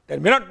up. There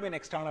may not be an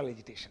external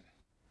agitation.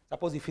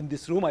 Suppose if in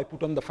this room I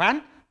put on the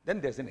fan, then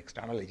there is an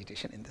external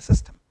agitation in the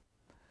system.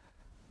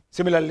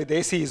 Similarly, the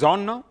AC is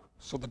on now,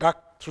 so the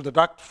duct, through the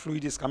duct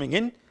fluid is coming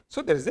in,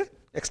 so there is an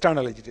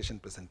external agitation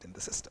present in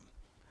the system.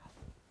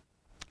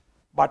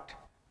 But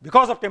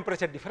because of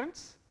temperature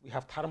difference, we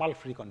have thermal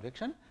free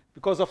convection.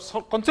 Because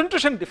of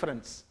concentration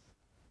difference,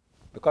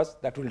 because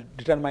that will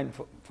determine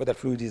whether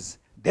fluid is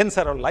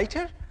denser or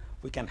lighter,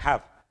 we can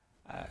have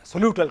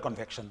solutal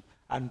convection.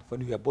 And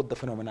when we have both the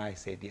phenomena I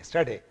said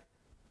yesterday,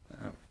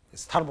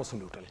 is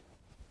thermosolutal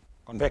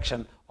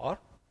convection or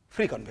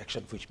free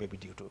convection, which may be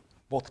due to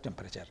both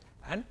temperature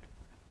and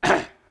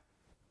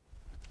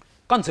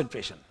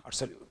concentration or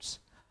solutes.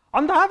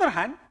 On the other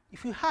hand,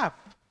 if you have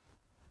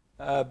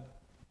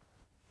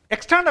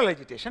external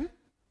agitation,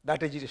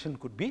 that agitation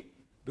could be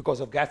because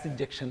of gas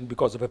injection,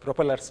 because of a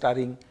propeller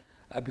stirring,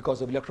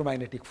 because of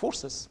electromagnetic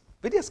forces,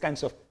 various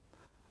kinds of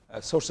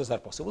sources are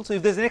possible. So,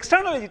 if there is an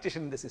external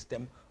agitation in the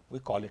system, we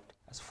call it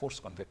as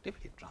forced convective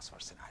heat transfer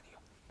scenario.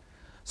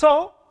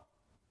 So,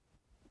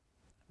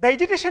 the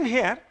agitation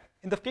here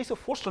in the case of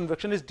forced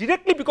convection is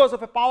directly because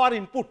of a power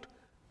input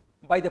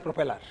by the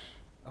propeller.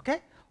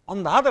 Okay?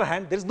 On the other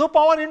hand, there is no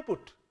power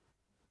input.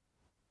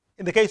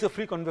 In the case of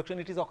free convection,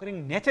 it is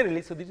occurring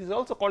naturally, so this is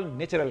also called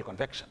natural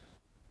convection.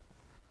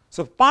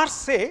 So, per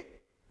se,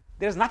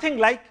 there is nothing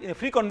like in a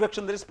free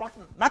convection, there is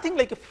nothing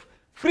like a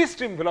free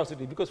stream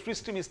velocity, because free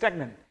stream is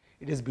stagnant.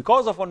 It is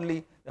because of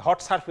only the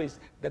hot surface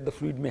that the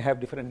fluid may have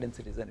different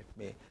densities and it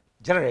may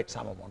generate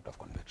some amount of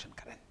convection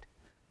current.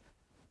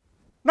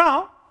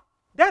 Now,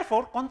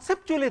 therefore,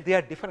 conceptually they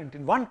are different.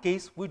 In one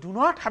case, we do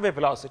not have a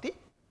velocity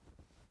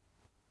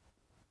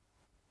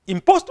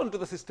imposed onto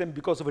the system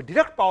because of a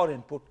direct power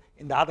input.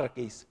 In the other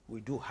case, we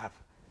do have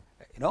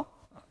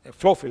a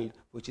flow field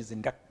which is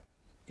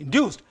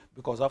induced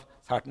because of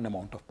certain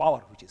amount of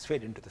power which is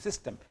fed into the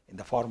system in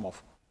the form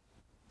of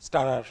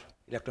stirrer,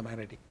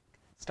 electromagnetic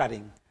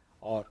stirring,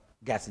 or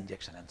gas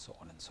injection, and so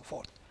on and so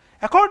forth.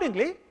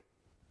 Accordingly,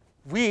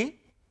 we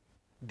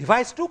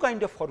devise two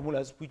kinds of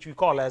formulas which we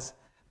call as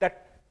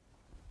that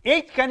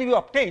H can be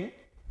obtained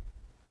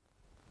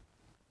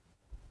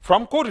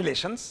from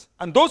correlations,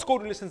 and those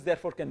correlations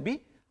therefore can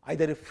be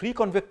either a free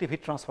convective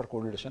heat transfer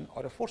correlation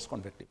or a forced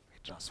convective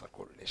heat transfer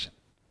correlation.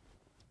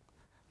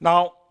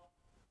 Now,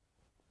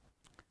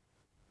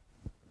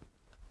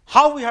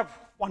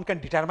 one can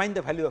determine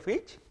the value of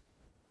H.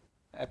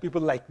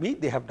 People like me,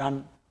 they have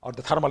done, or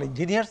the thermal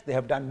engineers, they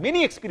have done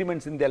many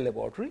experiments in their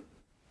laboratory,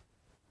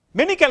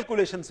 many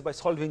calculations by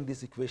solving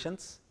these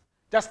equations,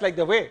 just like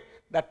the way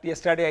that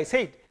yesterday I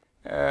said,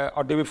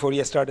 or day before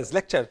yesterday's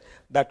lecture,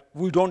 that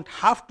we don't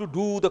have to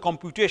do the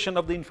computation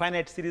of the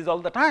infinite series all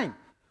the time.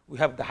 We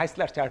have the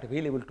Heisler chart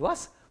available to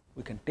us,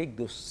 we can take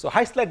those. So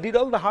Heisler did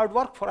all the hard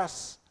work for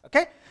us,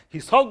 okay? He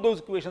solved those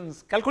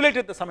equations,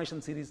 calculated the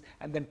summation series,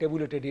 and then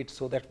tabulated it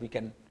so that we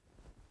can,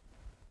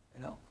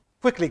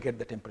 quickly get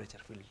the temperature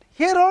field.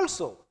 Here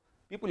also,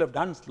 people have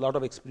done a lot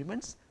of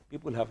experiments,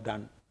 people have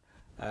done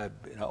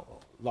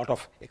lot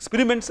of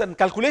experiments and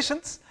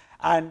calculations,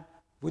 and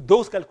with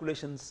those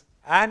calculations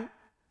and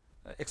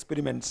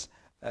experiments,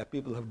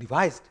 people have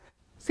devised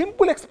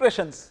simple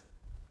expressions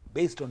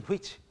based on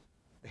which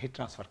the heat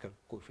transfer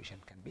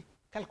coefficient can be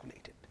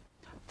calculated.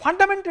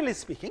 Fundamentally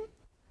speaking,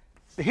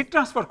 the heat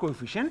transfer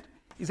coefficient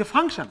is a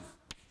function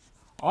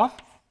of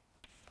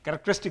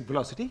characteristic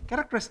velocity,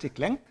 characteristic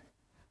length,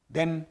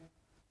 then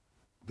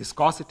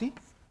viscosity,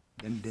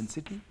 then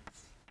density,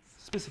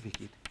 specific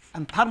heat,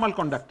 and thermal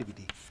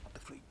conductivity of the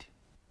fluid.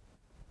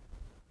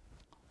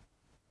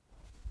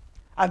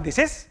 And this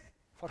is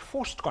for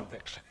forced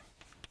convection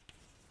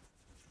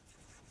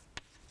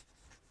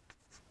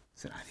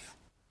scenario.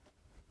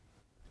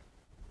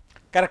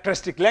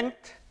 Characteristic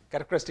length,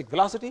 characteristic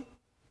velocity,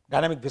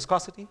 dynamic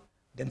viscosity,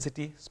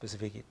 density,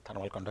 specific heat,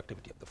 thermal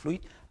conductivity of the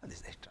fluid, and this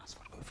is the heat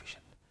transfer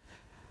coefficient.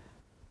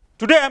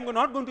 Today I am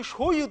not going to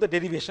show you the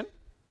derivation.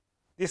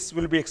 This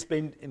will be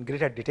explained in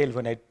greater detail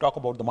when I talk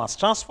about the mass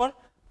transfer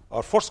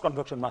or forced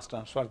convection mass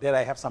transfer. There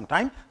I have some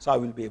time, so I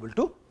will be able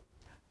to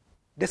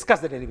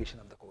discuss the derivation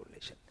of the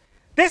correlation.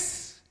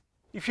 This,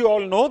 if you all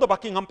know the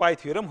Buckingham pi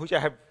theorem, which I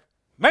have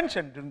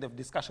mentioned during the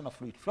discussion of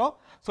fluid flow.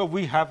 So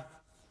we have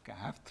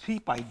 3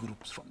 pi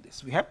groups from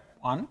this. We have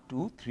 1,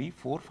 2, 3,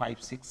 4,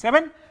 5, 6,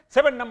 7,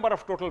 7 number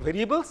of total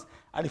variables.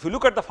 And if you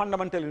look at the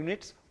fundamental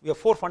units, we have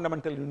 4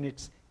 fundamental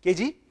units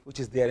kg, which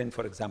is there in,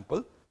 for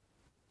example,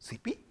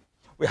 Cp.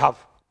 We have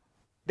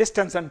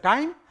distance and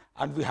time,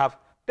 and we have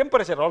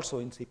temperature also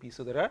in Cp.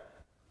 So there are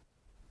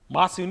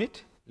mass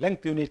unit,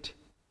 length unit,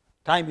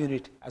 time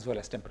unit, as well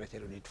as temperature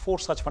unit. 4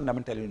 such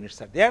fundamental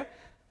units are there.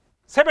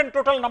 7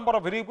 total number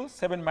of variables,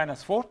 7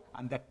 minus 4,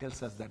 and that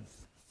tells us that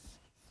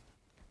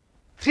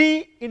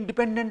 3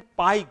 independent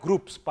pi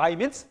groups, pi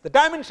means the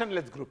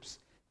dimensionless groups,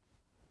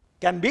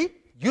 can be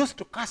used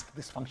to cast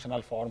this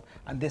functional form,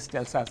 and this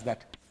tells us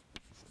that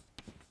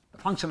the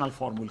functional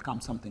form will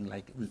come something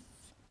like,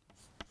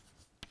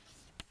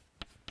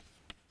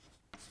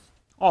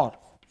 or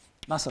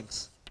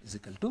Nusselts is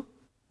equal to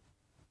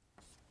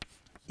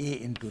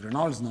A into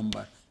Reynolds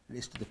number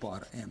raised to the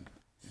power m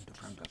into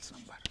Prandtl's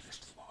number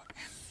raised to the power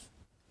n.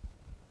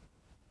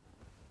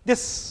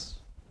 This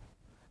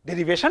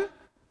derivation,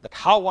 that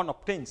how one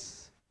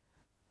obtains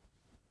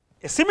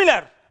a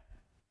similar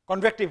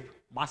convective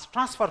mass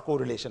transfer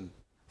correlation,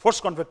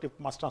 forced convective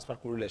mass transfer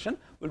correlation,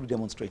 will be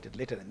demonstrated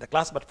later in the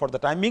class, but for the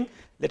time being,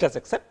 let us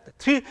accept that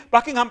 3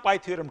 Buckingham pi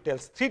theorem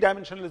tells 3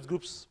 dimensionless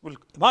groups will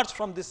emerge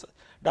from this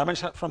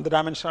dimension, from the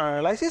dimensional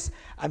analysis,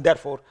 and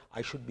therefore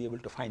I should be able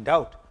to find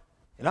out,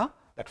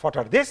 that what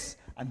are this,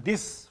 and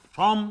this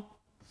from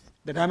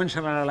the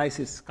dimensional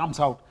analysis comes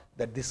out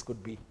that this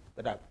could be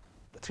the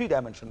 3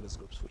 dimensionless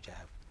groups which I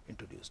have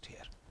introduced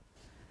here.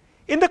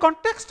 In the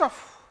context of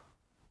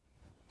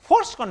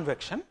forced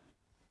convection,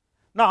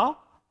 now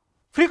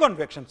free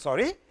convection,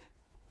 sorry,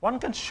 one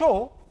can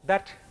show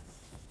that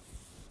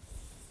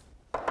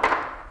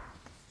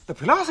the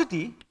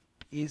velocity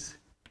is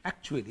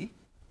actually,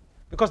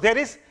 because there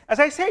is, as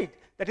I said,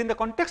 that in the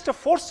context of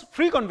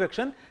free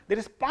convection, there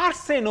is per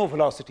se no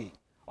velocity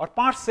or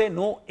per se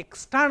no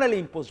externally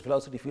imposed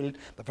velocity field.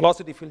 The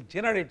velocity field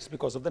generates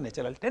because of the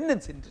natural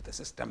tendency into the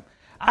system,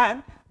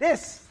 and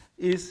this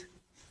is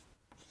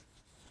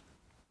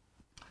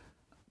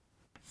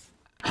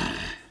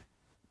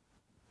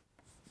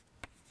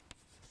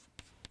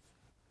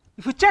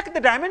if you check the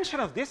dimension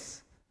of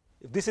this,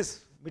 if this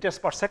is meters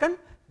per second,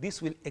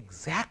 this will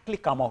exactly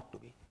come out to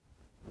be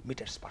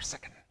meters per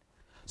second.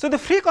 So the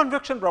free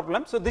convection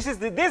problem, so this is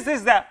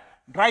the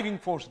driving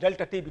force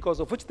delta T, because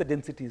of which the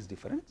density is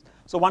different.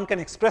 So one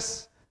can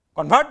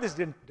convert this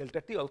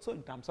delta T also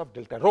in terms of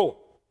delta rho,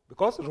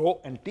 because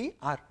rho and T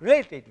are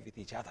related with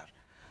each other.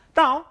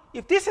 Now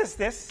if this is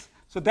this,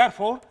 so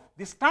therefore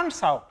this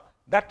turns out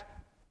that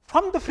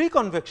from the free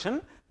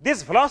convection,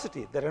 this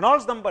velocity, the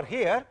Reynolds number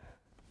here,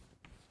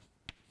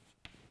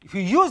 if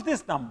you use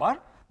this number,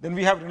 then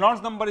we have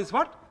Reynolds number is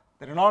what?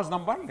 The Reynolds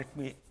number, let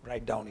me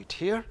write down it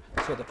here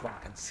so that one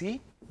can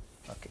see.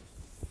 Okay.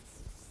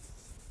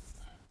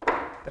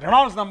 The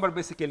Reynolds number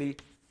basically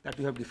that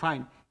we have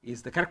defined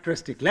is the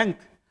characteristic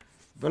length,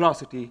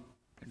 velocity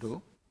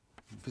into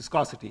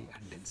viscosity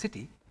and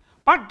density.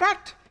 But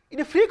that in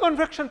a free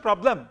convection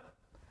problem,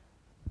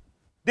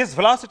 this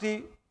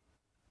velocity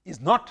is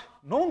not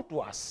known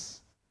to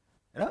us.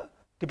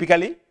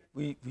 Typically,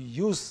 we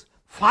use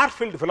far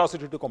field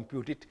velocity to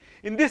compute it.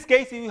 In this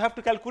case, you have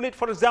to calculate,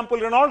 for example,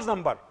 Reynolds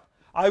number.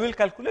 I will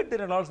calculate the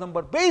Reynolds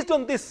number based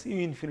on this u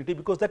infinity,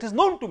 because that is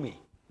known to me.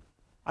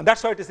 And that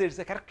is why it is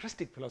a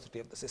characteristic velocity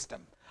of the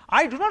system.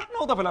 I do not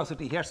know the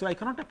velocity here, so I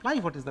cannot apply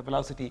what is the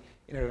velocity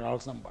in a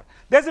Reynolds number.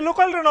 There is a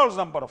local Reynolds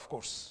number, of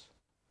course,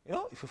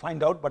 if you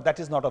find out, but that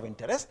is not of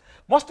interest.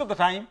 Most of the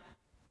time,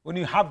 when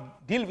you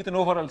deal with an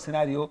overall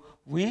scenario,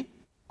 we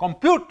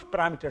compute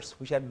parameters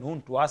which are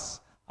known to us,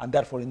 and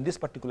therefore, in this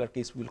particular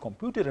case, we will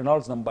compute a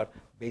Reynolds number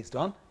based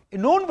on a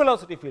known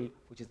velocity field,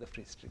 which is the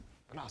free stream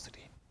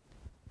velocity.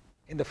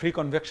 In the free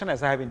convection,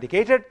 as I have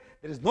indicated,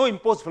 there is no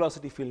imposed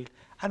velocity field,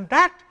 and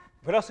that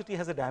velocity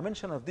has a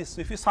dimension of this.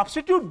 So, if you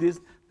substitute this,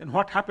 then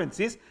what happens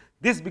is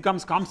this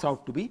comes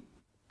out to be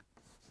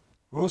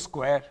rho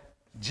square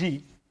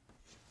g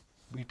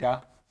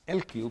beta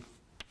L cube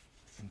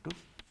into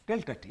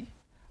delta t,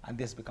 and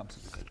this becomes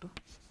equal to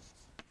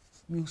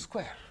mu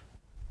square.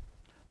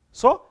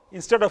 So,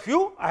 instead of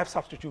u, I have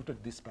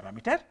substituted this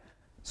parameter.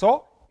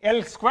 So,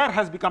 L square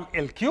has become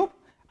L cube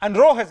and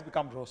rho has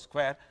become rho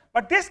square,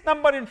 but this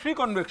number in free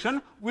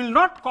convection will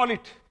not call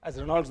it as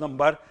Reynolds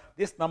number.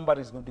 This number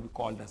is going to be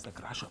called as the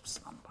Grashopp's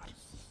number.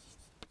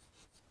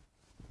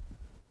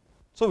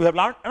 So, we have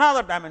learned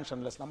another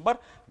dimensionless number.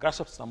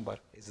 Grashopp's number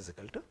is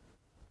equal to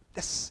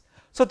this.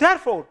 So,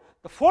 therefore,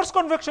 the force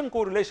convection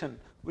correlation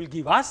will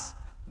give us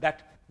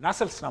that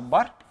Nusselt's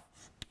number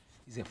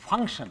is a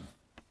function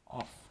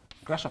of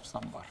Grashopp's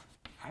number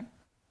and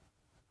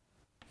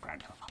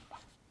Prandtl number.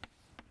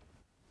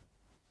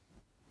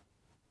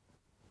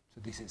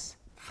 So, this is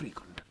free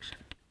convection.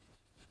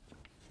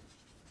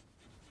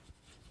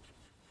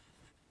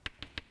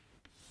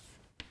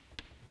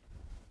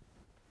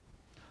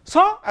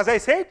 So, as I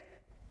said,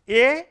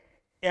 A,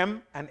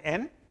 M and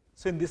N.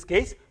 So, in this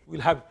case, we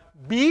will have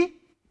B,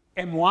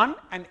 M1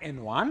 and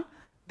N1.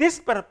 These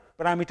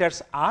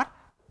parameters are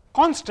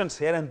constants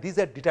here, and these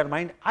are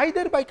determined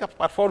either by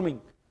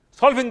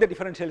solving the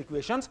differential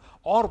equations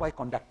or by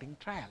conducting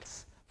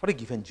trials for a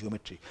given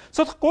geometry.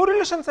 So, the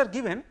correlations are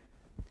given.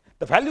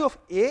 The value of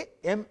A,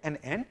 M and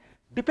N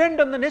depend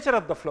on the nature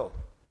of the flow,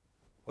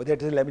 whether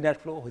it is a laminar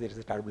flow, whether it is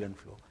a turbulent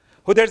flow,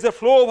 whether it is a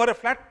flow over a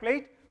flat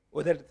plate,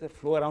 whether it is a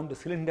flow around the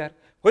cylinder,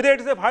 whether it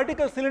is a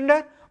vertical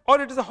cylinder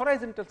or it is a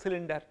horizontal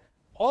cylinder.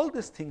 All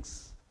these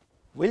things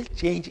will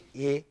change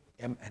A,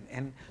 M and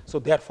N. So,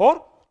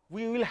 therefore,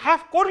 we will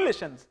have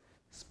correlations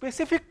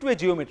specific to a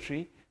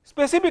geometry,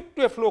 specific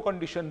to a flow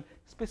condition,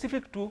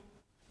 specific to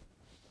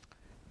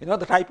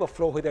the type of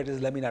flow, whether it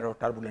is laminar or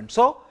turbulent.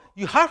 So,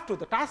 you have to,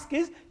 the task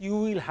is you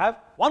will have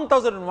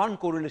 1001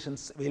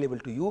 correlations available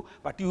to you,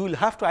 but you will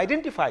have to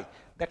identify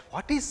that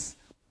what is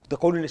the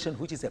correlation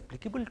which is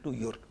applicable to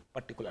your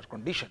particular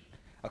condition.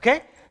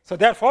 Okay? So,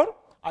 therefore,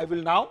 I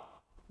will now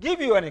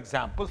give you an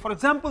example. For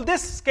example,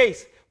 this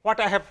case, what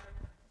I have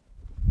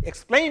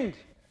explained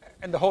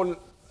in the whole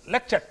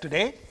lecture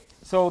today.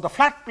 So, the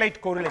flat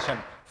plate correlation,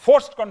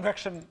 forced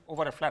convection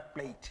over a flat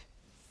plate,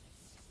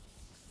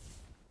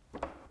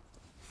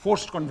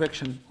 forced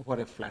convection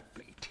over a flat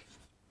plate.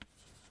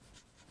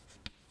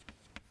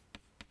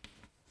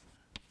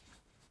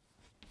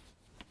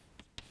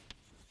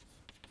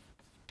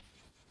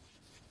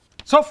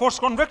 So, forced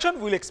convection,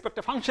 we will expect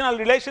a functional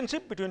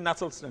relationship between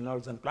Nusselt's,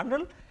 Reynolds and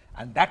Prandtl,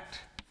 and that,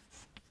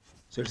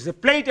 so it is a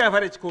plate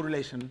average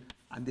correlation,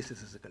 and this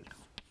is equal to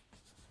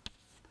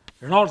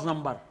Reynolds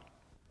number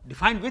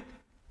defined with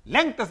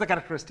length as the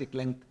characteristic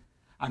length,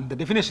 and the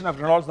definition of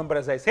Reynolds number,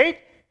 as I said,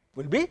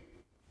 will be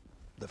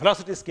the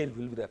velocity scale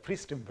will be the free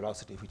stream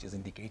velocity, which is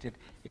indicated.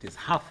 It is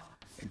half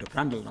into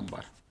Prandtl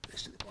number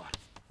raised to the power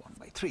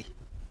 1/3.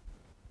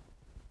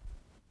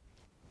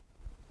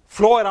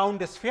 Flow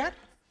around a sphere.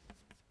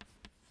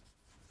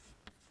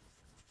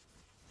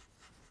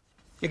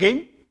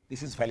 Again,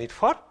 this is valid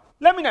for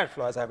laminar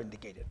flow, as I have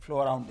indicated,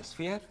 flow around the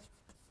sphere.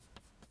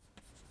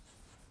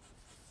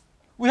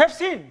 We have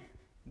seen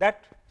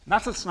that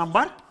Nusselt's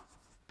number,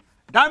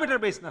 diameter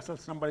based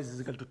Nusselt's number is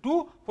equal to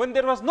 2 when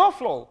there was no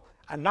flow,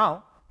 and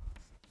now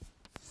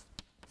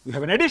we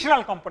have an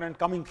additional component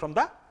coming from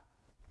the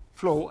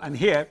flow, and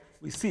here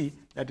we see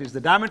that is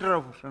the diameter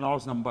of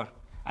Reynolds number.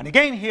 And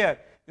again here,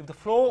 if the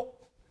flow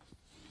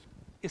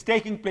is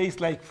taking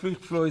place like fluid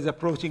flow is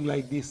approaching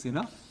like this,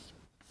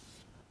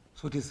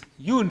 so it is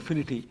u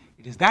infinity,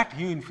 it is that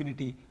u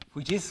infinity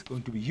which is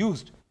going to be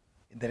used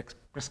in the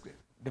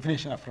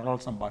definition of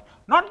Reynolds number,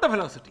 not the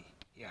velocity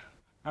here,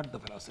 not the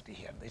velocity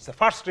here. It is the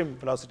first stream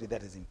velocity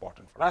that is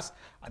important for us,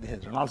 and this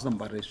is Reynolds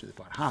number raised to the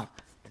power half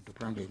into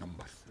Prandtl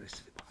number raised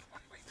to the power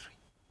 1/3.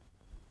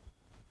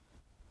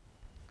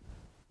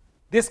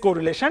 This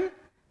correlation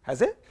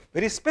has a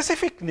very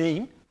specific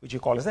name which we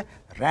call as a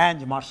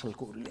Range-Marshall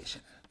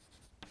correlation.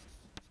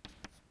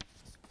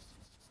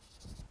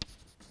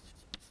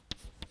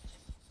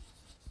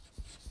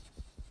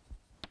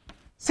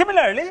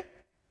 Similarly,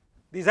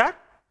 this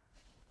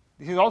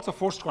is also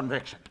forced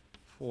convection,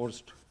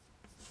 forced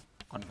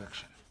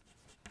convection.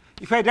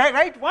 If I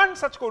write one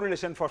such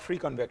correlation for free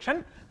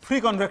convection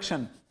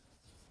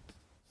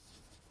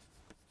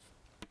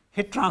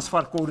heat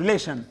transfer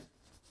correlation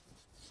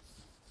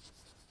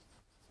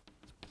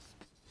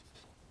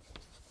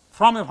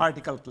from a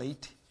vertical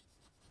plate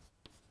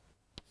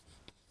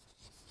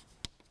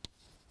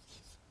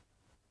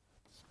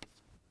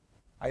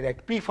I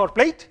write P for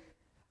plate,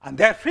 and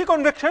their free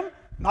convection.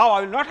 Now I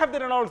will not have the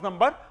Reynolds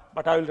number,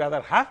 but I will rather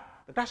have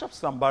the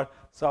Grashoff's number.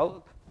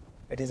 So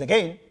it is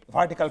again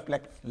vertical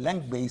plate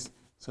length base.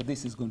 So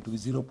this is going to be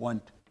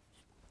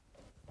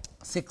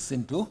 0.6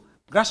 into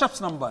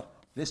Grashoff's number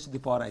raised to the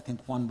power, I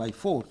think,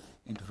 1/4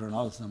 into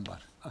Reynolds number.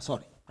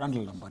 Sorry,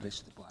 Prandtl number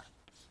raised to the power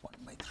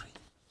 1/3.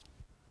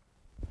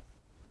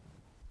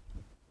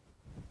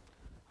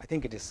 I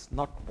think it is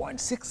not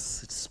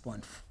 0.6, it's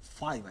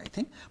 0.5, I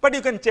think. But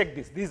you can check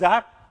this. These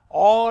are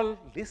all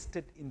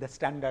listed in the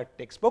standard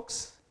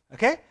textbooks.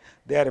 Okay,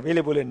 they are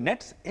available in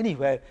nets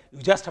anywhere.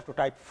 You just have to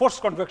type force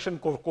convection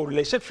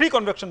correlation, free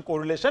convection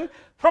correlation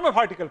from a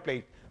vertical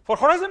plate. For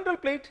horizontal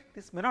plate,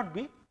 this may not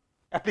be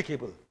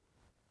applicable.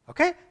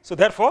 Okay, so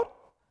therefore,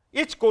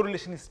 each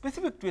correlation is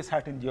specific to a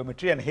certain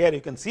geometry, and here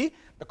you can see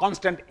the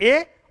constant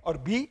A or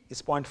B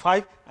is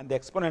 0.5, and the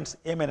exponents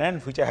m and n,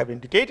 which I have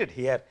indicated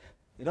here,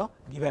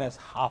 given as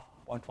half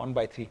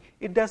 0.1/3.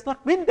 It does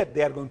not mean that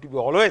they are going to be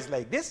always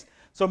like this.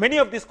 So many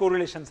of these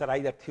correlations are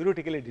either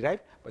theoretically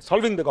derived by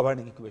solving the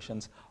governing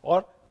equations,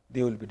 or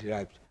they will be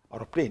derived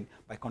or obtained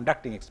by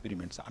conducting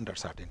experiments under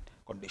certain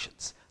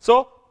conditions.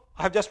 So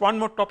I have just one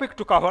more topic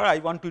to cover. I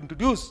want to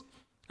introduce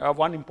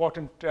one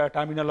important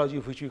terminology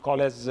which we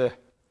call as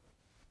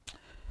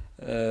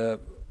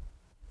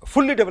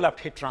fully developed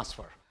heat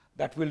transfer.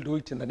 That we'll do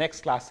it in the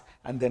next class,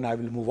 and then I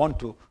will move on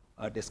to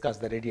discuss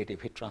the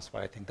radiative heat transfer.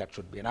 I think that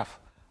should be enough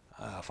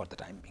for the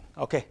time being.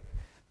 Okay,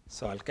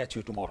 so I'll catch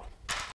you tomorrow.